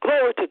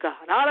 Glory to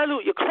God.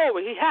 Hallelujah.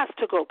 Glory. He has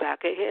to go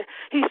back.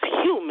 He's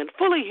human,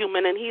 fully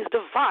human, and he's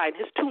divine.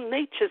 His two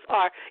natures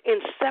are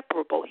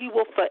inseparable. He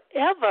will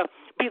forever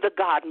be the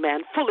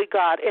God-man, fully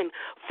God and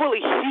fully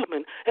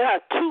human. There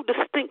are two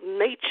distinct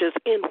natures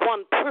in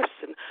one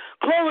person.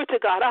 Glory to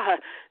God.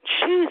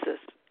 Jesus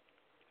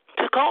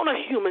took on a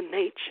human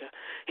nature.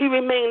 He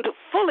remained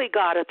fully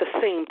God at the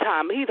same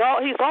time. He's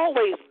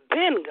always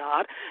been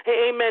God.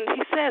 Amen.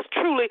 He says,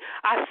 truly,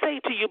 I say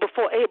to you,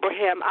 before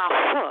Abraham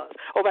I was,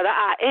 or rather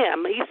I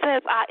am. He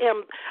says, I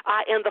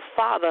and the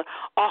Father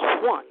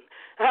are one.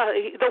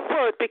 The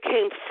Word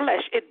became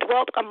flesh. It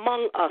dwelt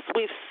among us.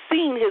 We've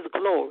seen his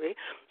glory.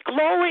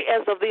 Glory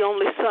as of the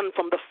only Son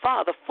from the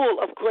Father, full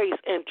of grace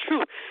and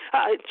truth.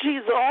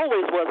 Jesus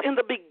always was. In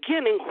the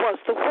beginning was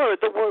the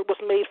Word. The Word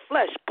was made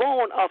flesh,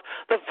 born of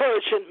the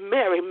Virgin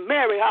Mary.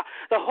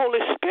 The Holy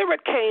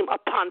Spirit came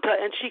upon her,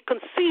 and she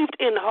conceived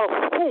in her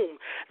womb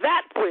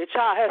that which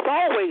has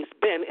always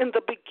been. In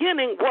the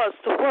beginning was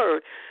the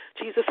Word.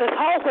 Jesus has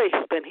always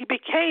been. He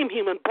became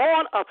human,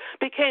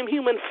 became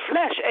human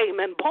flesh,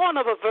 amen, born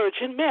of a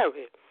Virgin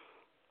Mary.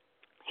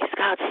 He's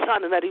God's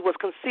Son, and that he was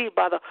conceived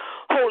by the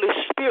Holy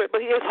Spirit, but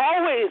he has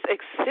always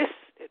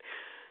existed.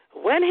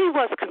 When he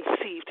was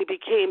conceived, he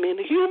became in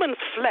human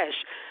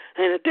flesh.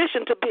 In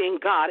addition to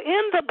being God,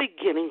 in the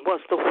beginning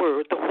was the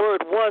Word. The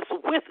Word was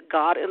with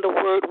God, and the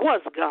Word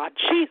was God.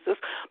 Jesus,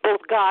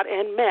 both God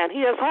and man.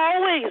 He has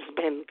always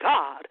been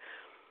God.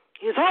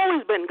 He's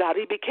always been God.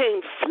 He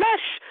became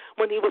flesh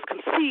when he was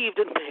conceived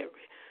in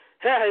Mary.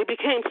 He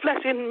became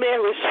flesh in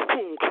Mary's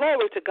womb.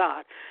 Glory to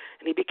God.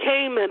 And he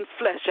became in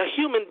flesh, a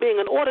human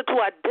being, in order to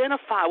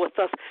identify with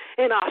us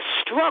in our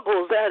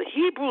struggles.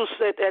 Hebrews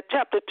said at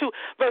chapter 2,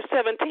 verse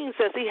 17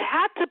 says he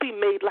had to be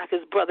made like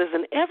his brothers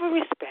in every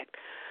respect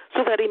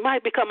so that he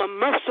might become a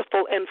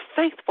merciful and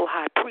faithful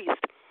high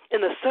priest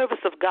in the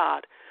service of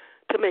God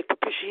to make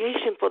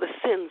propitiation for the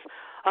sins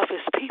of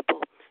his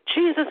people.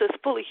 Jesus is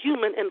fully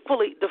human and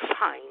fully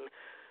divine.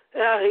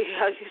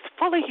 He's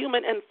fully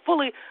human and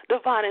fully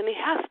divine, and he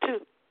has to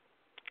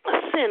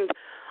ascend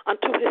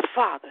unto his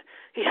Father.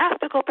 He has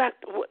to go back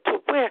to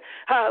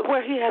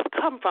where he has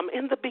come from.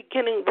 In the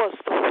beginning was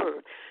the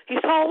Word.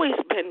 He's always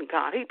been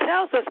God. He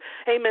tells us,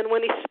 amen,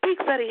 when he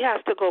speaks that he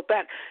has to go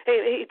back.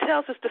 He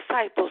tells his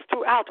disciples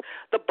throughout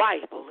the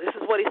Bible. This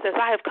is what he says,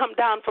 I have come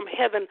down from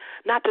heaven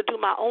not to do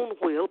my own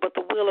will, but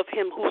the will of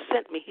him who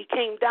sent me. He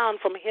came down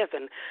from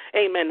heaven.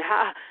 Amen.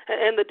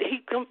 He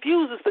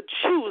confuses the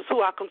Jews who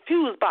are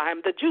confused by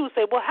him. The Jews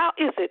say, well, how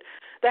is it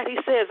that he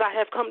says, I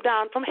have come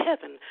down from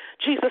heaven?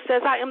 Jesus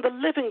says, I am the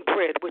living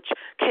bread which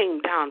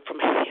came down from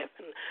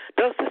heaven.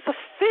 Does this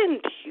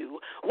offend you?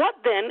 What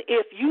then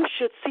if you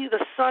should see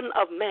the Son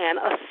of Man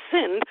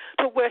ascend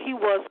to where he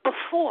was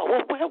before?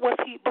 Well, where was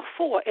he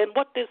before, and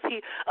what does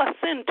he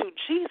ascend to?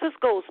 Jesus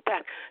goes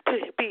back to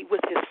be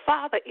with his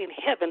Father in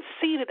heaven,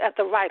 seated at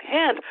the right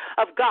hand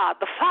of God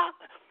the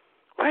Father,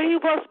 where he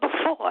was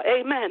before.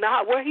 Amen.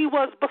 Where he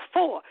was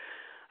before.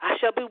 I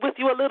shall be with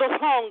you a little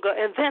longer,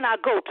 and then I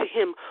go to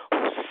him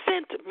who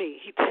sent me,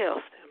 he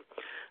tells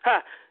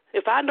them.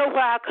 If I know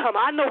where I come,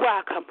 I know where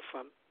I come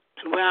from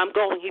and where I'm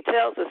going. He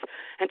tells us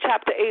in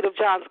chapter 8 of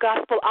John's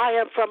Gospel, I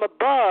am from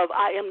above,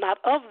 I am not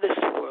of this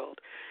world.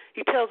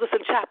 He tells us in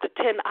chapter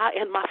 10, I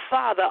and my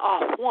Father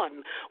are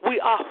one. We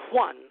are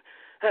one.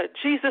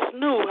 Jesus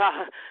knew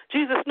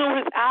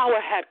his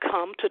hour had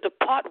come to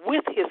depart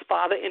with his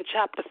Father in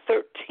chapter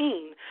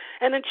 13.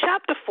 And in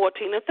chapter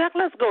 14, in fact,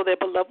 let's go there,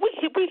 beloved.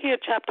 We hear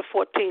chapter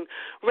 14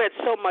 read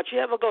so much. You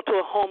ever go to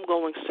a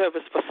homegoing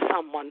service for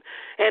someone,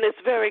 and it's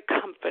very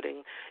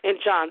comforting in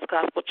John's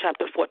Gospel,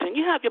 chapter 14.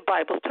 You have your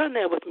Bibles. Turn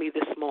there with me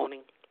this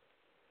morning.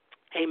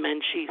 Amen,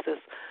 Jesus.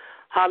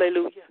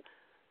 Hallelujah.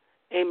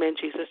 Amen,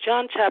 Jesus.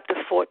 John chapter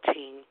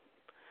 14.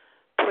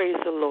 Praise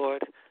the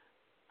Lord.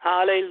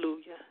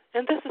 Hallelujah.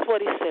 And this is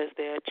what he says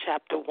there,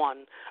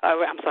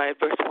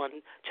 verse 1,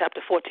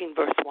 chapter 14,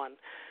 verse 1.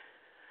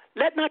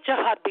 Let not your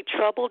heart be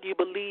troubled. You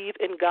believe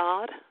in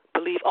God,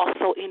 believe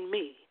also in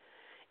me.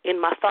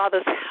 In my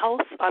Father's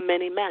house are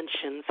many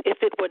mansions.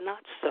 If it were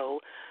not so,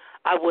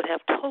 I would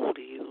have told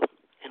you.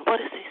 And what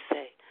does he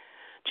say?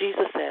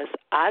 Jesus says,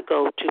 I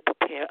go to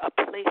prepare a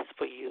place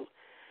for you.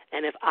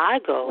 And if I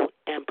go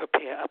and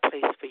prepare a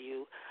place for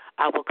you,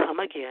 I will come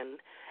again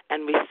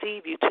and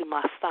receive you to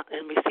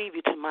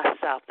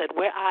myself, that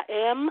where I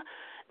am,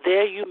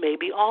 there you may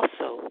be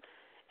also.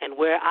 And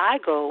where I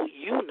go,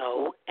 you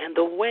know, and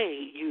the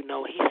way you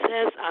know. He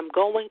says, I'm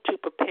going to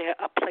prepare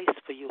a place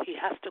for you. He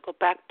has to go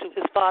back to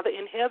his Father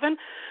in heaven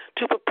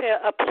to prepare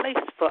a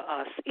place for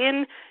us.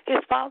 In his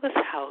Father's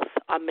house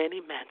are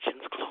many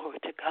mansions. Glory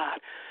to God.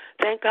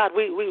 Thank God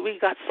we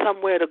got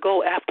somewhere to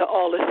go after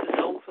all this is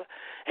over.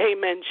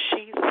 Amen,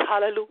 Jesus.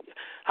 Hallelujah.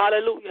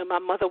 Hallelujah. My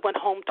mother went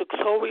home to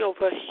glory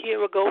over a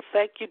year ago.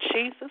 Thank you,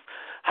 Jesus.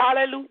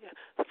 Hallelujah.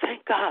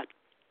 Thank God.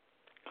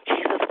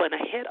 Jesus went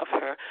ahead of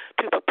her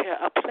to prepare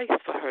a place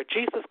for her.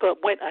 Jesus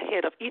went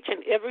ahead of each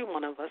and every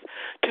one of us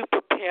to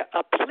prepare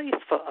a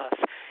place for us.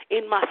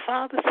 In my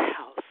Father's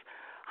house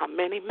are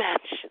many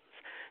mansions.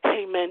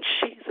 Amen,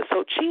 Jesus.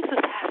 So Jesus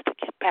has to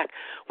get back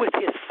with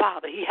his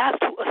Father. He has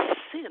to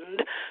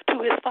ascend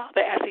to his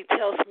Father, as he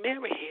tells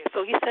Mary here.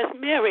 So he says,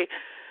 Mary,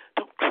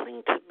 don't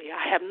cling to me.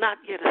 I have not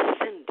yet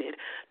ascended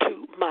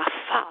to my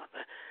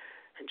Father.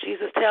 And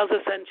Jesus tells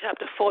us in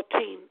chapter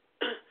 14,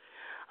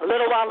 a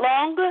little while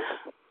longer,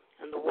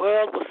 and the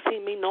world will see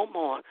me no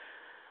more,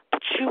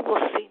 but you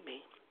will see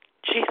me.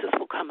 Jesus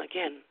will come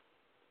again.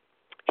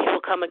 He will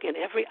come again.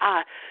 Every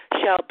eye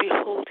shall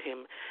behold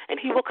him. And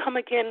he will come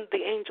again,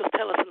 the angels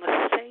tell us, in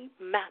the same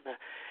manner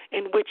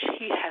in which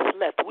he has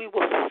left. We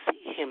will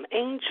see him,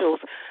 angels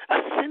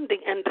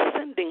ascending and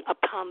descending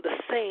upon the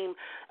same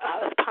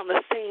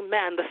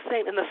man,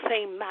 in the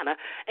same manner.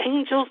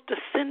 Angels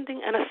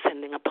descending and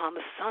ascending upon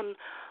the Son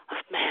of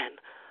Man.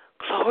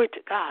 Glory to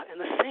God. In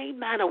the same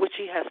manner which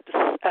he has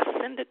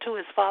ascended to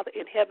his Father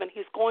in heaven,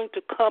 he's going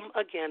to come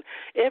again.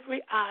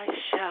 Every eye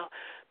shall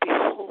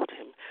behold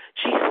him.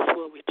 Jesus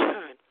will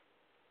return.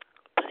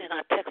 But in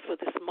our text for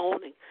this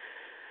morning,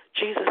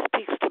 Jesus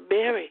speaks to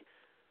Mary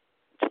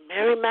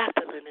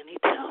Magdalene, and he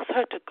tells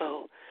her to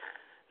go.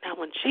 Now,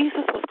 when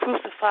Jesus was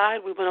crucified,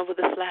 we went over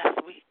this last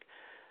week,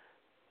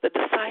 the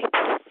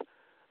disciples,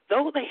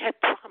 though they had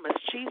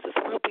promised Jesus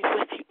will be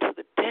with you to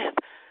the death,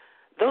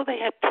 though they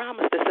had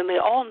promised this, and they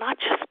all, not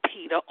just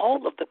Peter,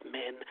 all of the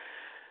men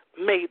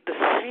made the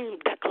same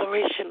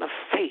declaration of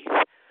faith.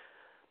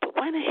 But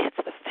when it hits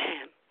the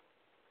fan,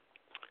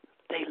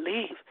 they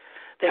leave.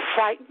 They're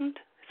frightened.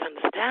 It's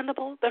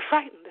understandable. They're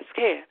frightened. They're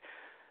scared.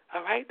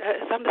 All right?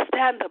 It's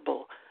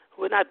understandable.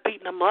 We're not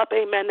beating them up.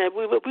 Amen.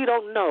 We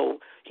don't know.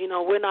 You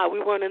know, we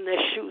weren't in their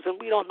shoes, and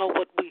we don't know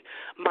what we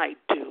might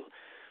do.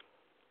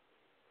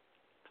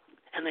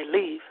 And they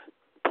leave.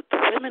 But the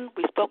women,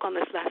 we spoke on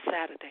this last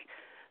Saturday,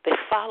 they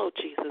followed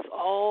Jesus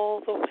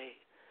all the way.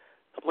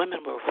 The women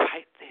were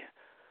right there.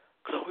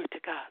 Glory to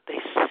God. They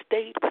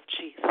stayed with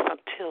Jesus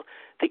until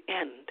the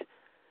end.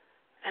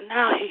 And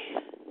now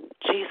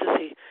Jesus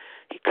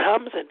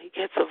comes and he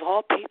gets, of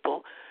all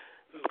people,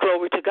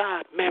 glory to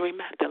God, Mary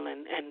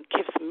Magdalene, and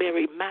gives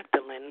Mary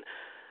Magdalene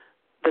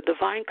the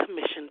divine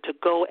commission to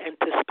go and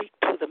to speak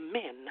to the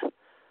men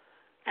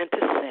and to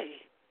say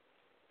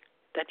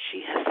that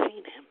she has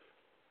seen him.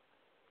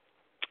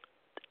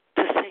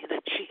 To say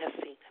that she has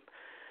seen him.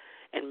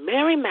 And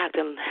Mary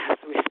Magdalene has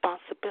the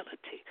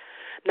responsibility.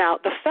 Now,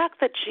 the fact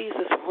that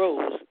Jesus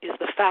rose is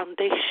the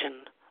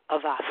foundation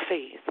of our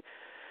faith.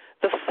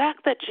 The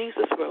fact that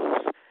Jesus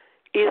rose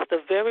is the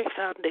very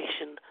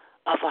foundation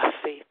of our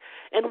faith.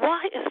 And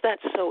why is that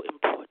so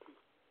important?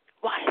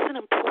 Why is it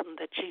important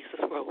that Jesus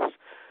rose?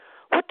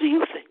 What do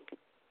you think?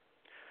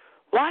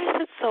 Why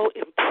is it so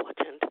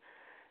important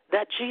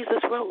that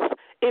Jesus rose?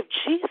 If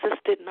Jesus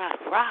did not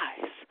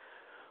rise,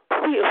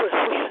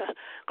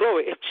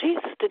 glory, if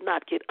Jesus did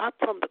not get up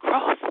from the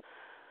cross,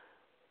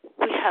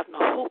 we have no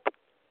hope.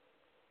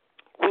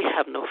 We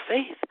have no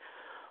faith.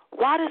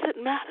 Why does it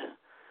matter?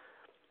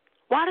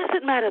 Why does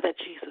it matter that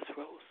Jesus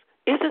rose?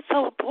 Is it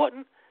so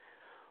important?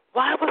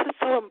 Why was it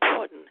so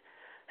important?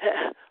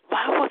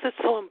 Why was it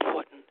so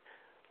important?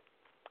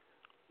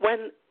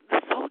 When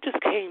the soldiers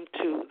came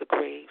to the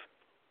grave,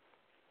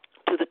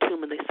 to the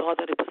tomb, and they saw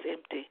that it was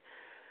empty,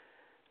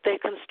 they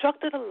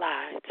constructed a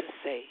lie to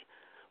say,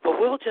 well,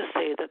 we'll just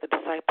say that the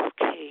disciples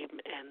came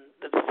and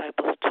the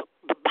disciples took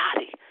the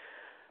body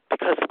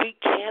because we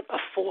can't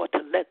afford to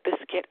let this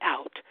get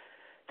out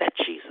that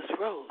Jesus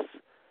rose.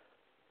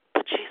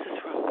 But Jesus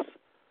rose.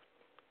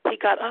 He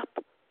got up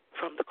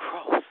from the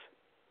cross.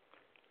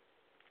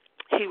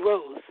 He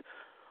rose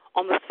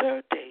on the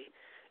third day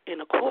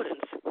in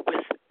accordance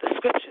with the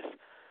scriptures.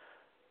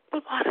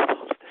 But why does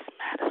all of this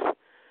matter?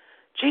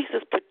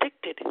 Jesus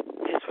predicted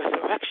his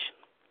resurrection.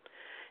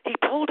 He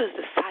told his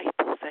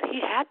disciples that he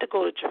had to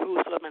go to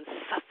Jerusalem and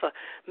suffer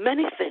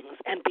many things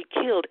and be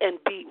killed and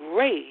be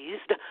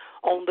raised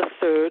on the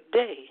third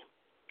day.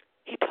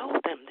 He told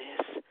them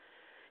this.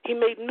 He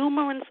made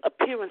numerous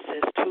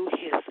appearances to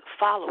his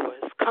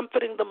followers,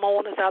 comforting the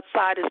mourners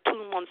outside his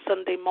tomb on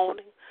Sunday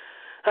morning.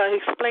 He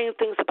explained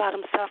things about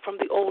himself from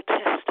the Old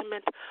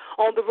Testament.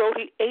 On the road,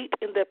 he ate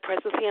in their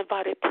presence. He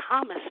invited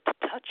Thomas to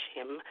touch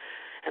him.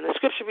 And the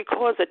scripture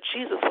records that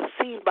Jesus was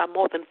seen by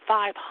more than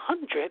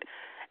 500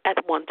 at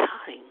one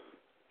time.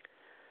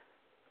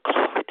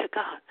 Glory to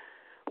God.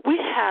 We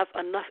have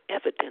enough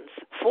evidence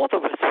for the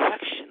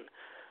resurrection,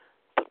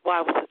 but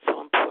why was it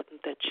so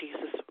important that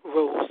Jesus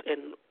rose,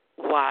 and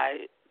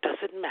why does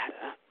it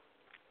matter?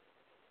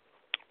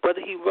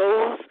 Whether he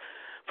rose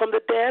from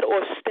the dead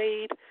or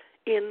stayed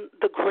in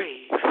the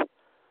grave,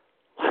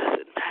 why does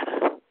it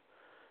matter?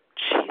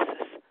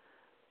 Jesus,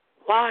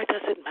 why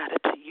does it matter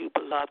to you,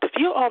 beloved? If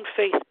you're on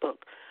Facebook,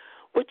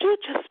 would you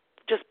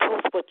just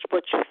post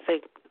what you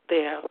think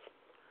there?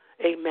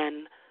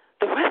 Amen.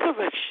 The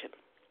resurrection,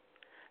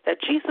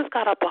 that Jesus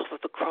got up off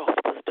of the cross,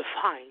 was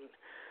divine.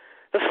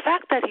 The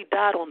fact that he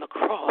died on the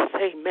cross,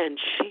 amen,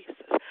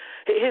 Jesus,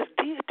 his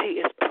deity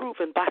is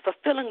proven by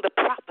fulfilling the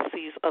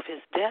prophecies of his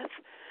death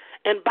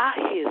and by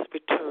his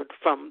return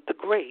from the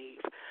grave.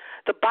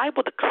 The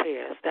Bible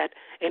declares that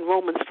in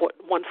Romans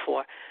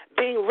 1:4,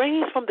 being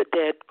raised from the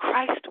dead,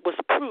 Christ was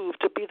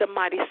proved to be the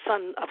mighty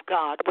Son of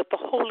God with the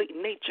holy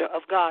nature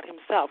of God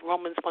himself.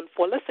 Romans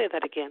 1:4. Let's say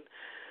that again.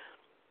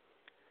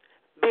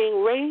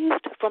 Being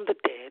raised from the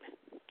dead,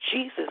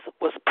 Jesus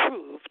was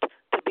proved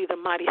to be the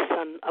mighty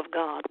Son of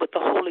God with the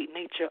holy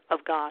nature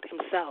of God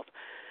himself.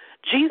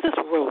 Jesus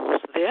rose,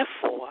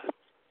 therefore,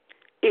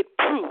 it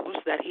proves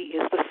that he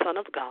is the Son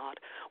of God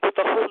with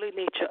the holy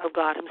nature of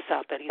God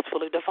himself, that he is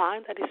fully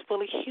divine, that he is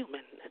fully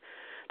human,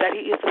 that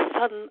he is the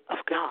Son of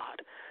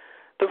God.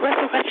 The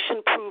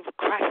resurrection proved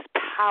Christ's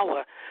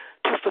power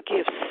to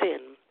forgive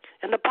sin.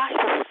 And the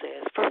Bible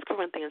says, 1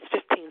 Corinthians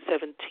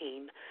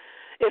 15:17,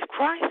 if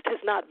Christ has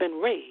not been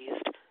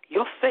raised,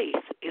 your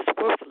faith is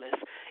worthless.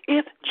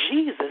 If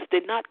Jesus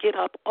did not get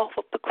up off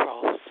of the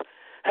cross,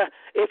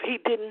 if he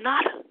did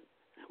not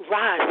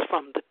rise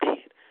from the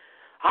dead,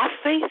 our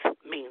faith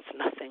means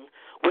nothing.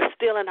 We're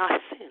still in our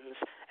sins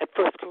at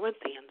 1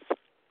 Corinthians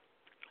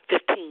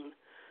 15,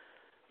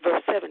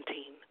 verse 17.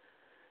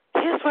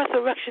 His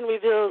resurrection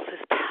reveals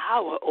his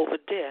power over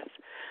death.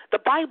 The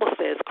Bible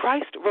says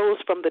Christ rose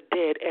from the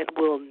dead and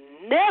will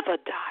never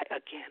die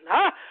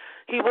again.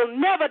 He will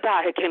never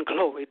die again,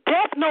 glory.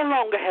 Death no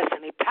longer has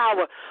any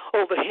power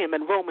over him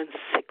in Romans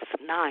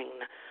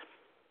 6:9.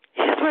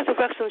 His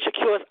resurrection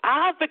secures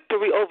our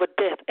victory over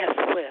death as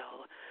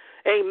well.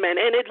 Amen.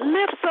 And it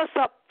lifts us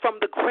up from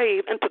the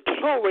grave into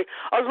glory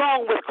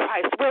along with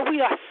Christ, where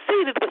we are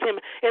seated with him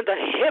in the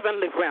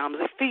heavenly realms,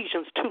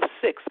 Ephesians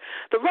 2:6.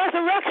 The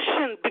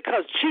resurrection,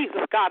 because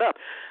Jesus got up,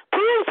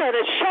 proves that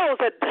it shows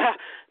that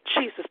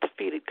Jesus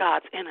defeated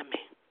God's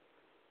enemy.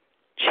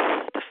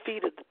 Jesus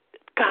defeated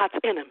God's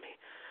enemy.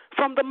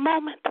 From the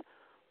moment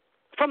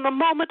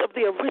of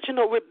the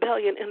original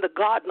rebellion in the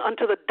garden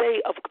until the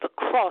day of the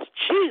cross,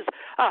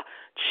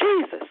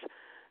 Jesus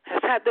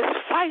has had this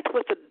fight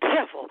with the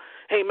devil,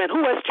 amen,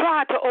 who has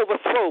tried to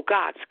overthrow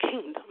God's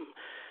kingdom.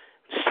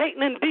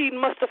 Satan indeed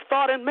must have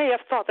thought and may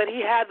have thought that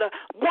he had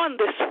won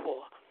this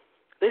war,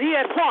 that he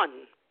had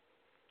won.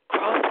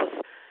 Cross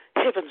was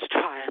heaven's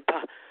triumph.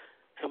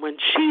 And when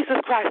Jesus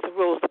Christ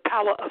arose, the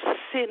power of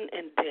sin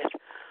and death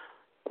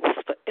was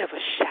forever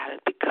shattered.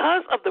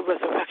 Because of the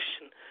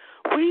resurrection,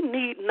 we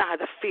need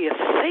neither fear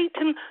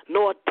Satan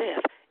nor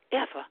death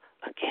ever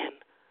again.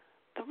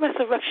 The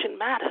resurrection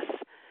matters.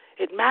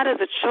 It matters.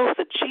 It shows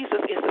that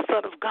Jesus is the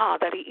Son of God,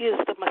 that he is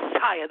the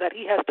Messiah, that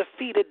he has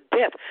defeated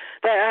death,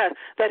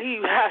 that he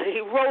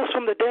rose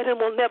from the dead and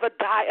will never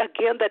die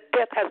again, that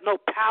death has no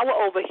power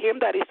over him,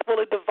 that he's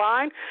fully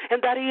divine,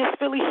 and that he is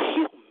fully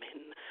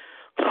human.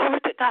 Glory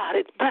to God.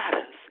 It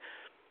matters.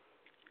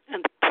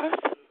 And the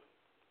person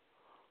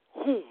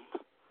whom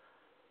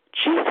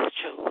Jesus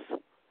chose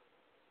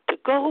to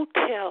go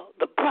tell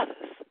the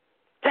brothers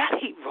that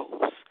he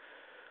rose,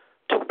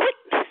 to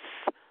witness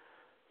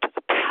to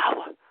the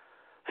power,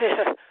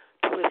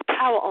 to his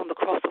power on the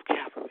cross of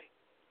Calvary.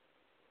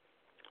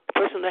 The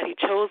person that he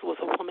chose was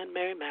a woman,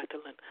 Mary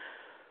Magdalene,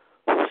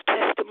 whose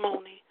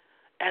testimony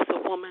as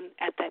a woman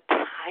at that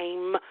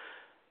time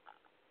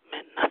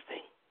meant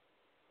nothing,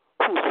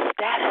 whose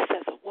status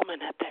as a woman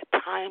at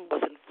that time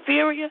was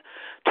inferior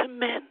to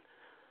men,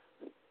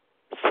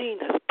 seen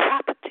as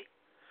property.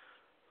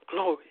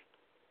 Glory.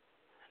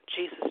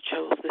 Jesus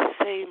chose the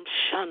same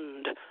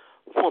shunned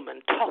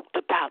woman, talked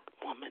about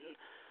woman,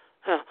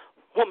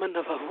 woman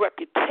of a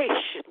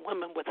reputation,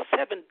 woman with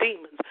 7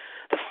 demons,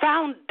 the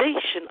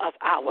foundation of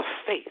our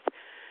faith.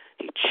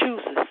 He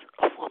chooses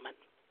a woman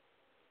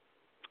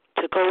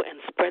to go and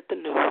spread the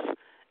news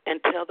and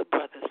tell the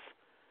brothers,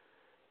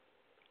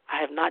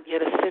 I have not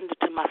yet ascended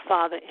to my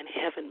Father in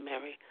heaven,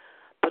 Mary,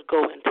 but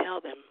go and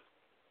tell them.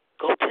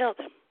 Go tell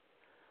them.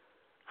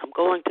 I'm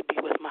going to be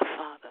with my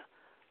Father,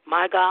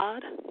 my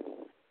God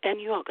and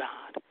your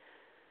God,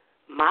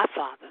 my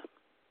Father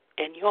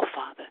and your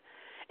Father.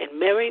 And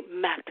Mary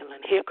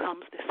Magdalene, here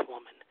comes this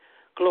woman.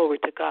 Glory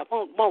to God.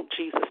 Won't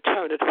Jesus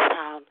turn it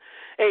around?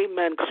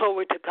 Amen.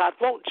 Glory to God.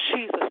 Won't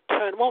Jesus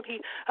turn? Won't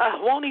he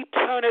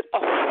turn it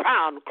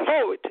around?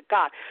 Glory to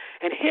God.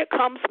 And here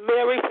comes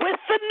Mary with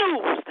the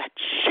news that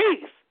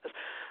Jesus,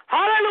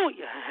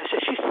 hallelujah,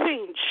 she's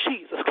seen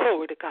Jesus.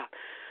 Glory to God.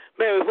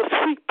 Mary was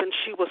weeping.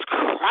 She was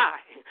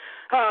crying.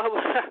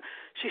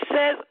 She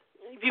says,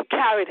 if you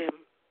carried him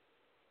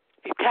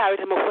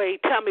away,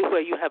 tell me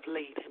where you have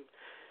laid him,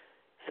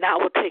 and I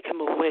will take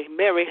him away.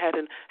 Mary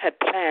had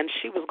planned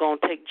she was going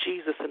to take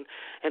Jesus and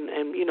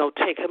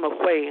take him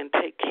away and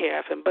take care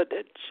of him. But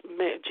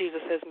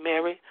Jesus says,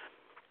 Mary,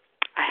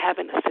 I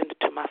haven't ascended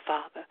to my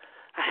Father.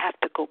 I have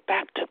to go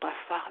back to my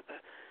Father.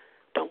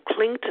 Don't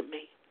cling to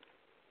me.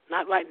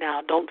 Not right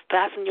now. Don't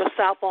fasten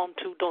yourself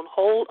onto. Don't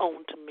hold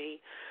on to me.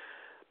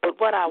 But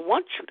what I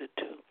want you to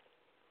do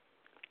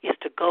is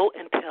to go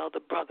and tell the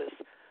brothers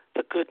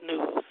the good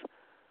news.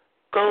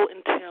 Go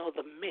and tell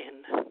the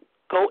men.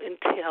 Go and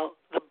tell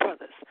the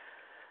brothers.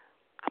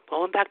 I'm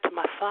going back to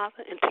my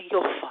Father and to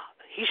your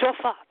Father. He's your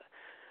Father.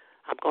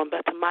 I'm going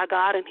back to my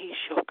God, and he's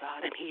your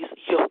God, and he's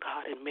your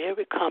God. And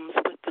Mary comes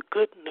with the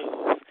good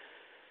news.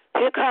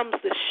 Here comes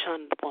this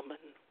shunned woman.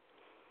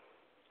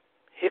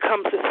 Here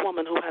comes this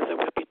woman who has a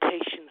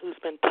reputation, who's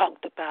been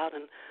talked about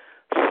and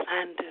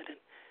slandered,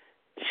 and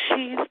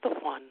she's the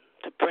one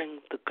to bring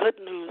the good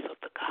news of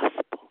the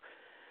gospel.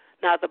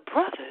 Now, the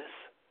brothers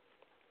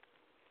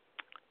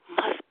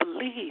must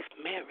believe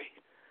Mary.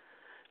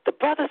 The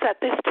brothers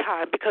at this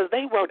time, because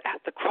they weren't at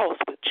the cross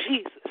with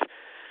Jesus,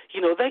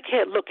 they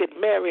can't look at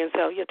Mary and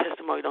say, oh, your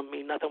testimony don't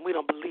mean nothing. We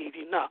don't believe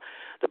you. No.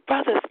 The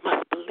brothers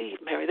must believe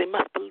Mary. They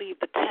must believe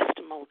the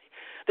testimony.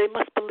 They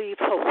must believe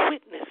her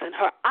witness and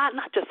her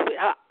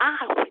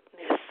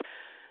eyewitness.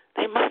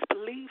 They must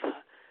believe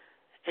her.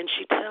 And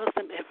she tells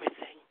them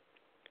everything.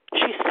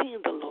 She's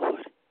seen the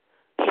Lord.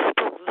 He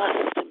spoke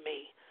thus to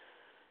me.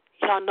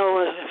 Y'all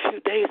know a few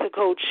days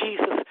ago,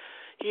 Jesus,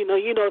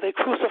 they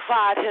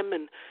crucified him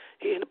and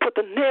put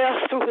the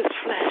nails through his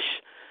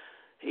flesh.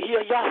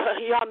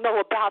 Y'all know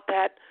about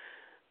that.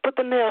 Put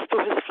the nails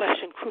through his flesh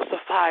and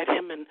crucified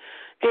him and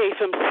gave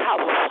him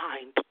sour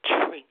wine to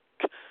drink.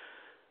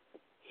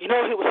 He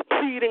was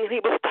bleeding and he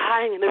was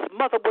dying, and his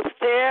mother was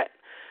there,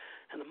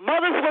 and the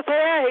mothers were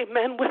there,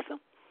 amen, with him.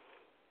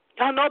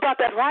 Y'all know about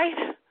that, right?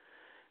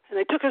 And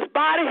they took his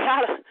body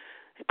out.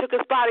 They took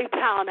his body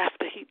down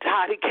after he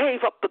died. He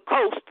gave up the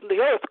ghost, and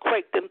the earth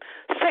quaked, and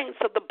saints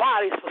of the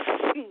bodies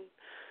were seen.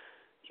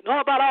 You know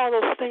about all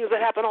those things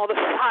that happened, all the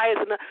signs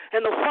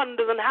and the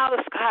wonders, and how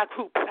the sky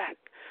grew black.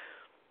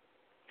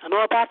 I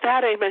know about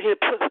that, amen.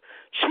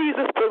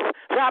 Jesus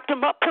wrapped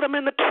him up, put him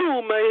in the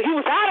tomb. He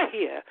was out of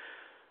here.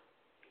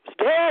 He was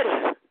dead.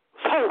 It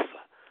was over.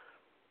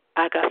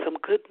 I got some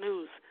good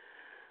news.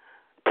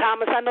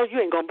 Thomas, I know you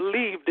ain't going to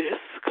believe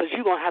this, because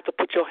you're going to have to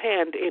put your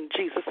hand in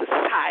Jesus'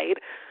 side.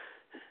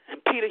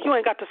 And Peter, you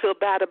ain't got to feel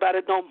bad about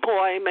it no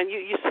more. Amen.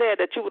 You said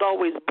that you would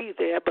always be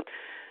there, but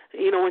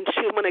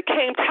when it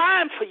came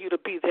time for you to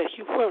be there,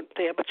 you weren't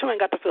there, but you ain't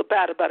got to feel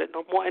bad about it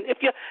no more. And if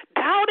you're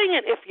doubting,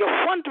 and if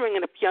you're wondering,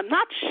 and if you're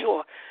not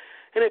sure,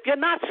 and if you're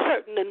not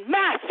certain, and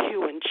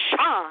Matthew and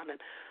John, and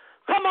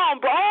come on,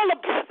 bro, all the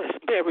brothers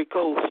Mary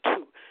goes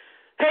to,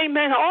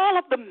 amen, all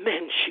of the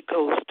men she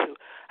goes to,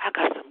 I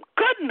got some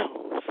good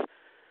news.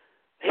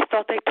 They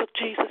thought they took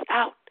Jesus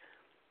out.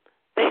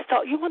 They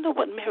thought, you wonder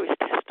what Mary's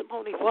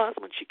testimony was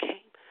when she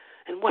came,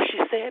 and what she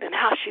said, and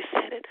how she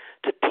said it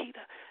to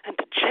Peter and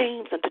to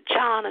James and to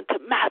John and to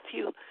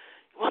Matthew.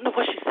 You want to know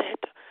what she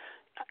said?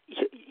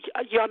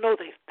 Y'all know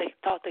they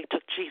thought they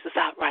took Jesus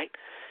out, right?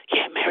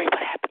 Yeah, Mary, what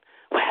happened?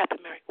 What happened,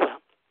 Mary? Well,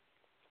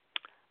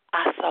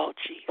 I saw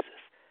Jesus.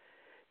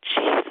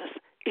 Jesus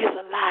is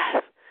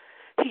alive.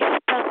 He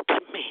spoke to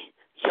me,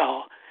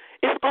 y'all.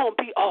 It's going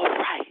to be all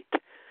right.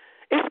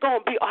 It's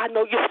going to be, I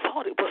know you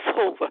thought it was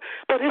over,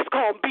 but it's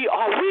going to be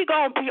all, we're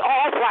going to be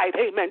all right.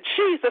 Amen.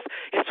 Jesus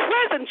is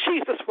risen.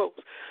 Jesus rose.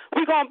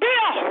 We're going to be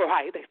all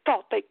right. They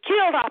thought they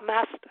killed our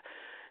master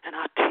and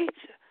our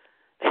teacher.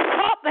 They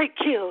thought they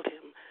killed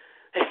him.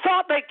 They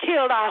thought they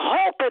killed our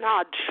hope and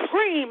our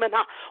dream and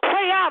our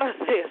way out of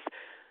this.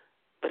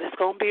 But it's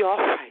going to be all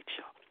right,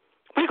 y'all.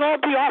 We're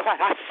going to be all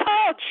right. I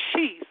saw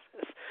Jesus.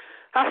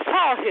 I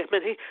saw him,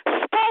 and he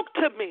spoke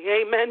to me.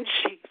 Amen,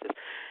 Jesus.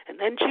 And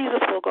then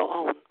Jesus will go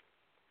on,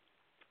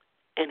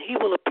 and he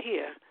will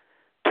appear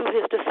to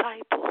his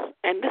disciples.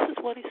 And this is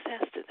what he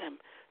says to them.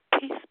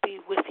 Peace be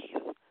with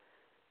you.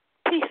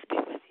 Peace be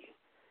with you.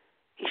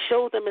 He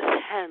showed them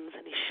his hands,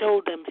 and he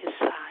showed them his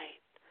side.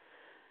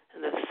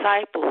 And the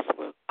disciples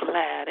were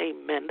glad.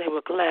 Amen. They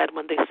were glad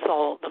when they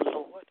saw the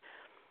Lord.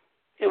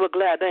 They were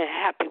glad. They were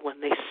happy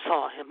when they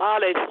saw him.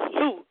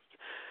 Hallelujah.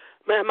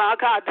 Man, my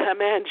God,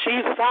 man,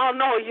 Jesus, I don't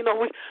know. You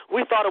know,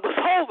 we thought it was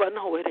over.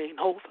 No, it ain't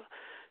over.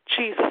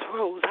 Jesus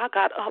rose. I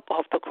got up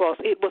off the cross.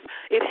 It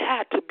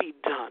had to be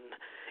done.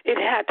 It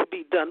had to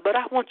be done. But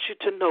I want you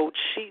to know,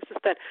 Jesus,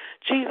 that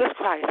Jesus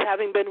Christ,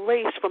 having been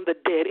raised from the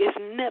dead, is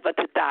never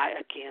to die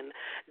again.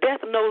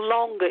 Death no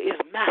longer is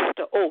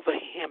master over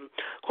him,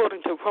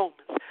 according to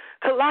Romans.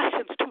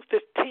 Colossians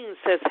 2:15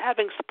 says,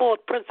 having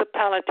spoiled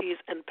principalities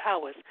and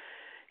powers,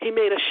 he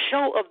made a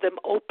show of them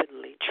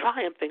openly,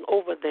 triumphing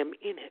over them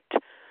in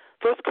it.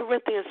 1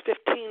 Corinthians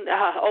 15,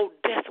 oh,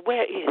 death,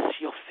 where is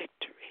your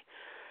victory?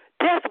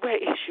 Death, where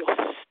is your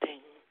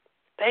sting?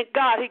 Thank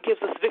God he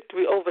gives us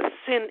victory over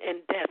sin and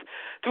death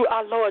through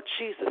our Lord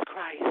Jesus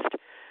Christ.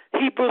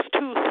 Hebrews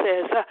 2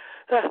 says,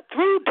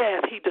 through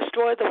death he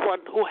destroyed the one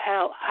who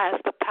has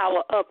the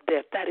power of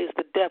death, that is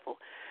the devil.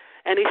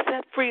 And he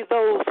set free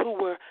those who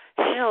were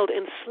held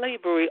in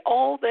slavery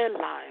all their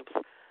lives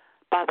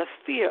by the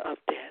fear of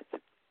death.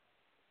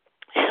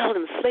 Held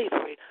in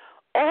slavery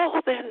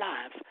all their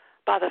lives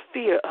by the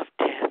fear of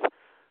death.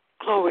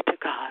 Glory to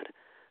God.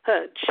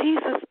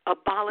 Jesus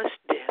abolished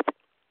death.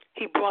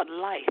 He brought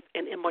life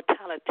and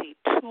immortality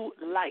to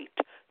light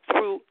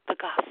through the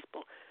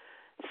gospel.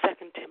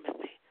 2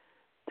 Timothy.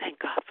 Thank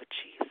God for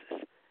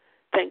Jesus.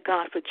 Thank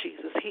God for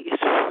Jesus. He is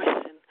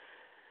risen.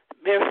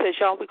 Mary says,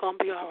 y'all, we're going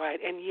to be all right.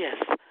 And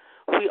yes,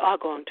 we are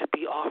going to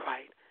be all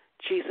right.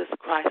 Jesus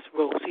Christ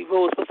rose. He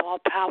rose with all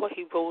power.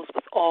 He rose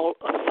with all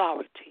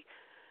authority.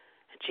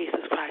 And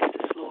Jesus Christ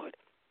is Lord.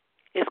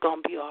 It's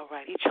going to be all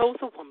right. He chose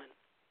a woman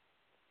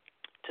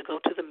to go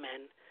to the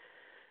men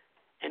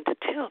and to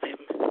tell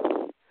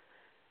them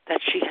that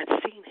she had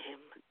seen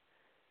him.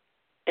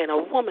 And a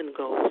woman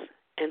goes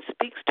and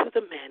speaks to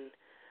the men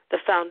the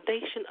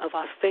foundation of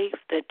our faith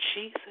that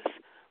Jesus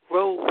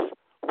rose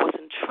was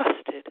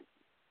entrusted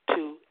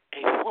to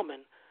a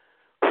woman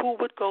who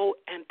would go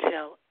and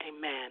tell a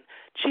man.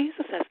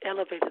 Jesus has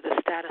elevated the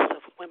status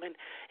of women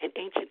in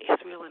ancient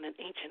Israel and in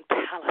ancient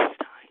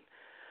Palestine.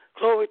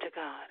 Glory to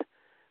God.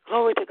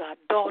 Glory to God,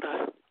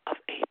 daughter of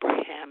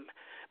Abraham.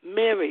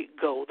 Mary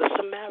goes, the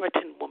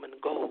Samaritan woman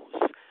goes,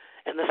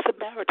 and the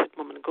Samaritan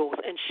woman goes,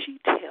 and she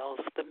tells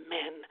the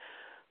men,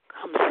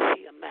 come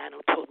see a man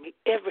who told me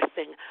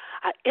everything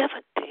I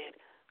ever did.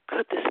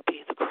 Could this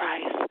be the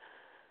Christ?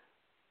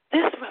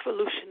 This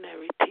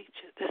revolutionary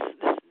teacher, this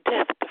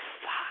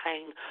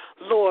death-defying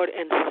Lord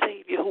and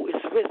Savior who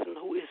is risen,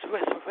 who is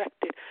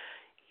resurrected.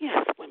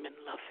 Yes, women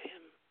love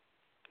him.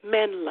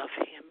 Men love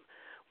him.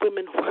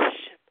 Women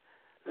worship.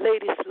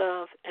 Ladies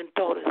love and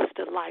daughters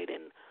delight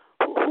in.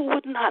 Who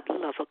would not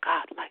love a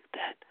God like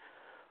that?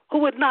 Who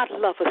would not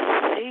love a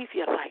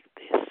Savior like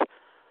this?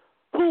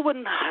 Who would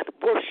not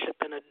worship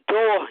and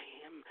adore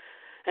him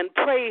and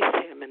praise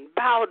him and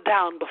bow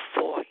down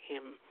before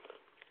him,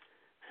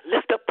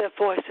 lift up their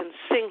voice and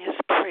sing his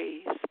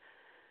praise?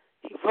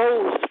 He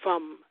rose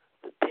from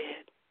the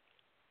dead,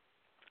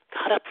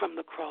 got up from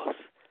the cross.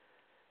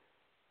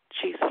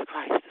 Jesus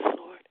Christ is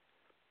Lord.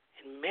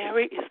 And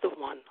Mary is the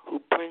one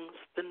who brings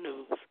the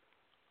news,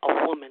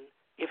 a woman.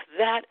 If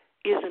that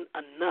isn't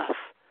enough,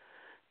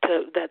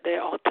 that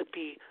there ought to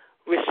be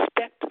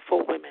respect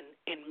for women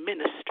in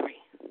ministry,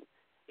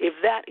 if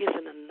that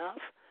isn't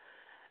enough,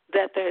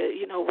 that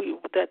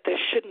there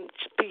shouldn't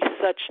be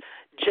such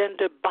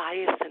gender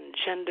bias and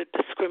gender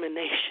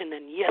discrimination.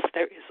 And yes,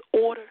 there is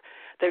order.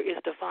 There is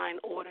divine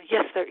order.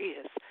 Yes, there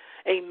is.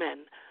 Amen.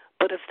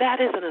 But if that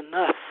isn't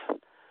enough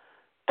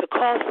to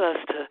cause us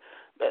to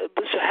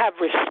have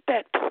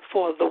respect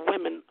for the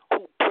women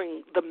who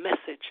bring the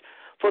message,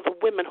 for the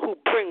women who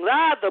bring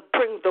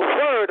the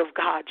word of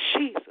God,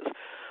 Jesus,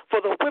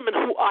 for the women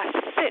who are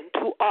sent,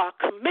 who are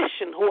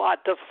commissioned, who are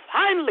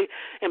divinely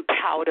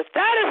empowered. If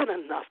that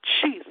isn't enough,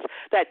 Jesus,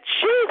 that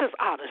Jesus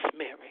honors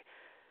Mary,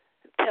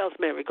 tells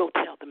Mary, go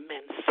tell the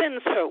men,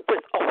 sends her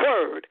with a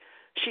word.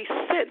 She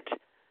sent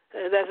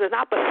There's an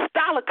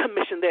apostolic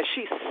commission there.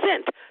 She's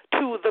sent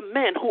to the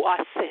men who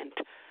are sent.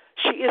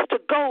 She is to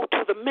go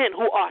to the men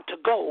who are to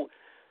go.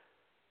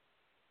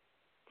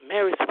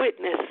 Mary's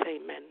witness,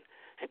 amen,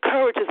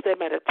 encourages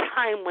them at a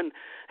time when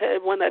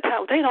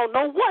they don't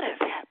know what has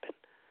happened.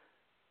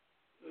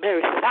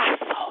 Mary said, I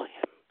saw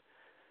him,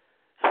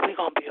 and we're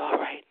going to be all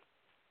right.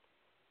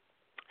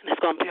 And it's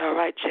going to be all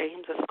right,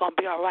 James. It's going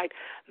to be all right,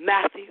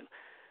 Matthew.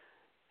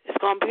 It's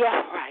going to be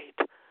all right.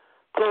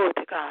 Glory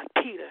to God.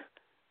 Peter,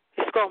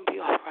 it's going to be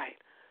all right.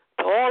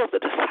 To all of the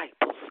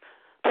disciples,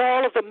 to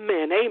all of the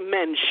men,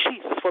 amen,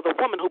 Jesus, for the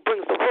woman who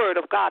brings the word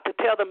of God to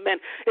tell the men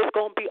it's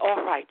going to be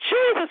all right.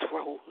 Jesus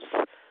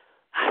rose.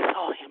 I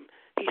saw him.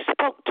 He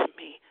spoke to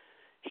me.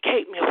 He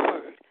gave me a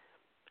word.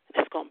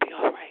 And it's going to be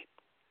all right.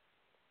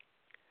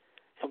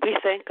 And we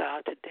thank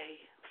God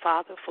today,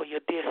 Father, for your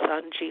dear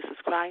Son, Jesus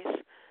Christ.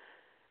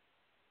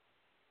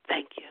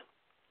 Thank you.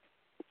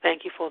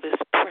 Thank you for this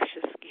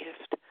precious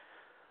gift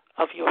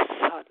of your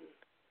Son.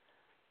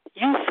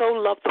 You so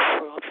loved the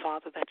world,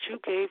 Father, that you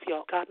gave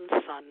your begotten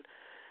Son,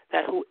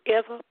 that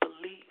whoever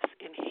believes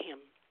in him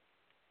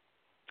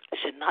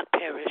should not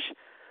perish,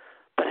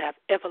 but have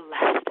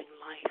everlasting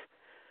life.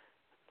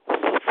 We're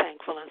so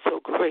thankful and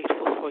so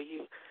grateful for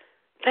you.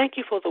 Thank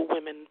you for the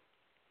women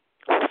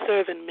who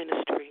serve in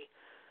ministry.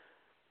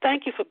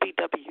 Thank you for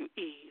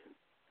BWE.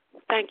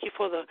 Thank you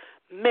for the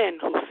men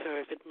who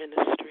serve in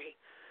ministry.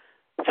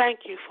 Thank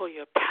you for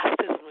your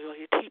pastors and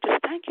your teachers.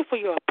 Thank you for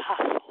your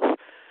apostles.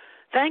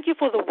 Thank you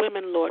for the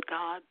women, Lord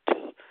God,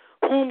 to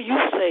whom you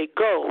say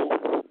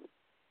go,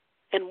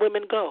 and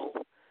women go,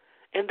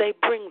 and they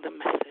bring the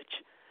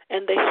message,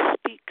 and they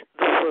speak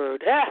the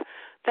word.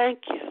 Thank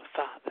you,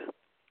 Father.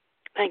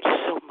 Thank you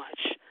so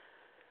much.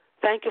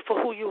 Thank you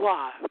for who you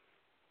are.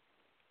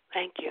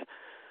 Thank you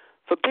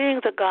for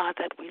being the God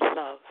that we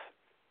love,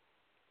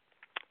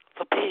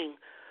 for being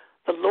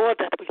the Lord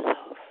that we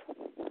love.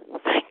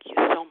 Thank you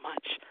so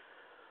much.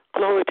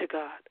 Glory to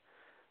God.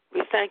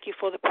 We thank you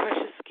for the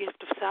precious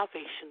gift of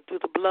salvation through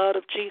the blood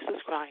of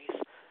Jesus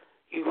Christ.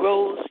 You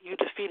rose, you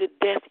defeated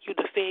death, you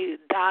defeated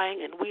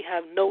dying, and we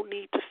have no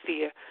need to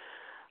fear.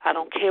 I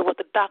don't care what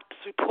the doctor's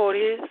report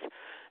is.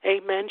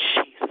 Amen,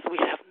 Jesus. We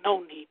have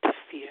no need to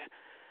fear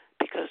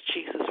because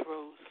Jesus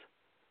rose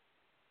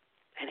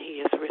and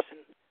he is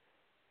risen.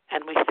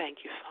 And we thank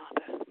you,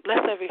 Father. Bless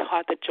every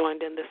heart that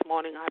joined in this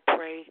morning, I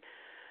pray.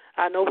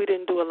 I know we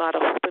didn't do a lot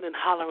of hooping and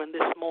hollering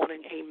this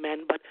morning,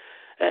 amen, but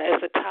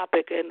as a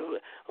topic and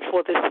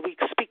for this week,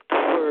 speak the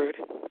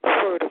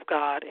word of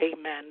God,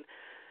 amen.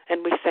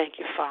 And we thank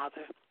you,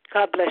 Father.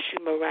 God bless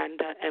you,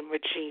 Miranda and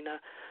Regina.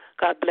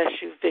 God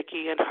bless you,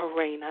 Vicki and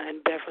Helena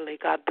and Beverly.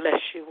 God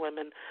bless you,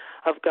 women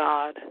of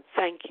God.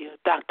 Thank you,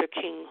 Dr.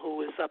 King,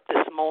 who is up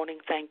this morning.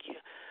 Thank you.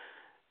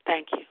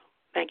 Thank you.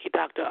 Thank you,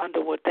 Dr.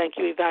 Underwood. Thank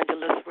you,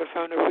 Evangelist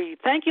Roberta Reed.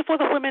 Thank you for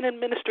the women in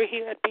ministry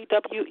here at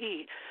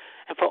BWE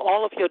and for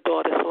all of your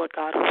daughters, Lord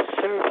God, who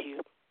serve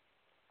you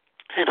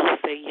and who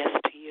say yes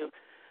to you.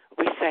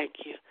 We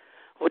thank you.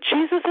 Well,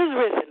 Jesus is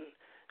risen.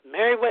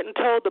 Mary went and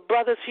told the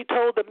brothers, she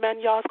told the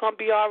men, y'all's going to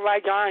be all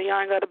right. Y'all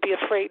ain't got to be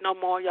afraid no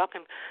more. You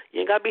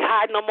ain't got to be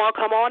hiding no more.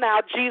 Come on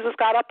out. Jesus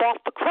got up off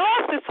the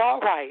cross. It's all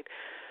right.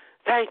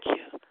 Thank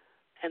you.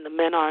 And the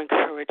men are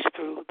encouraged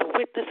through the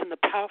witness and the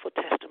powerful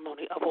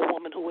testimony of a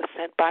woman who was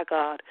sent by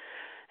God.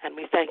 And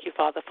we thank you,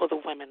 Father, for the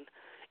women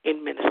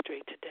in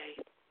ministry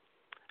today.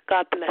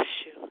 God bless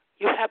you.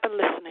 You have been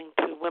listening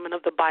to Women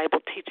of the Bible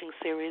teaching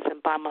series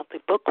and bi-monthly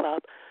book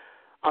club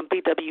on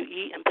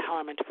BWE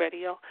Empowerment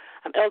Radio.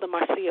 I'm Elder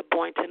Marcia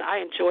Boynton. I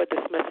enjoyed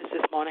this message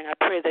this morning. I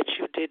pray that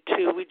you did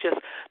too. We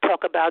just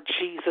talk about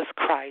Jesus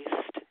Christ.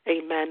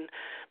 Amen.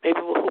 Maybe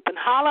we'll hoop and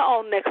holler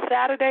on next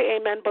Saturday.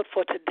 Amen. But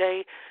for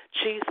today,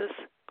 Jesus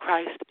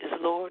Christ is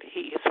Lord.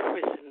 He is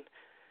risen,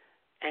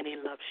 and he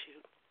loves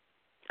you.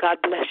 God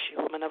bless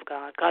you, women of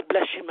God. God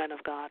bless you, men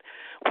of God.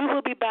 We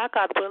will be back,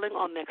 God willing,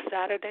 on next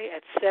Saturday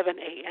at 7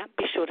 a.m.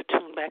 Be sure to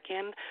tune back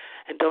in.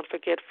 And don't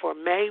forget, for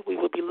May, we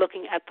will be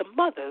looking at the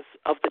mothers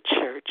of the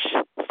church,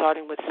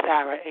 starting with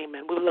Sarah.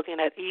 Amen. We're looking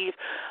at Eve,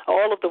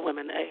 all of the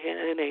women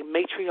in a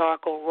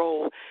matriarchal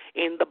role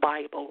in the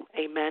Bible.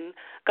 Amen.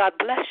 God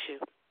bless you.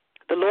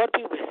 The Lord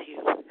be with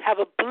you. Have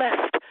a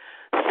blessed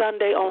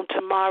Sunday on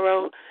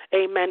tomorrow.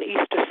 Amen.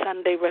 Easter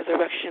Sunday,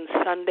 Resurrection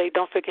Sunday.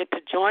 Don't forget to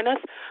join us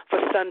for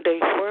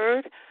Sunday's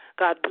Word.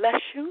 God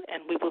bless you,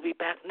 and we will be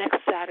back next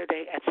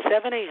Saturday at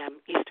 7 a.m.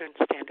 Eastern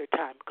Standard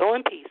Time. Go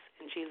in peace.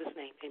 In Jesus'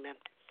 name, amen.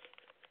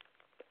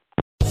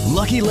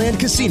 Lucky Land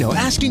Casino,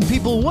 asking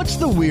people, what's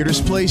the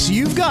weirdest place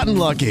you've gotten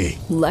lucky?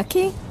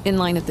 Lucky? In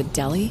line at the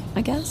deli,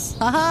 I guess?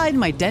 Aha, in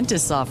my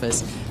dentist's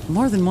office.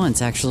 More than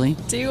once, actually.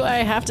 Do I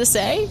have to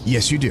say?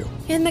 Yes, you do.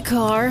 In the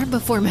car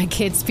before my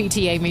kids'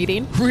 PTA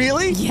meeting.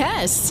 Really?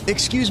 Yes.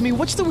 Excuse me,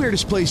 what's the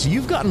weirdest place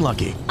you've gotten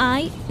lucky?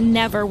 I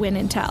never win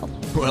and tell.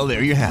 Well,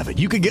 there you have it.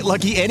 You can get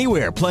lucky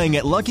anywhere, playing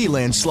at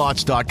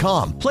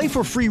LuckyLandSlots.com. Play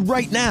for free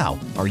right now.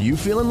 Are you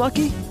feeling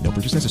lucky? No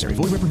purchase necessary.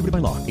 Void where prohibited by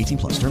law.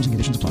 18+. Terms and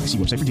conditions apply. See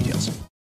website for details.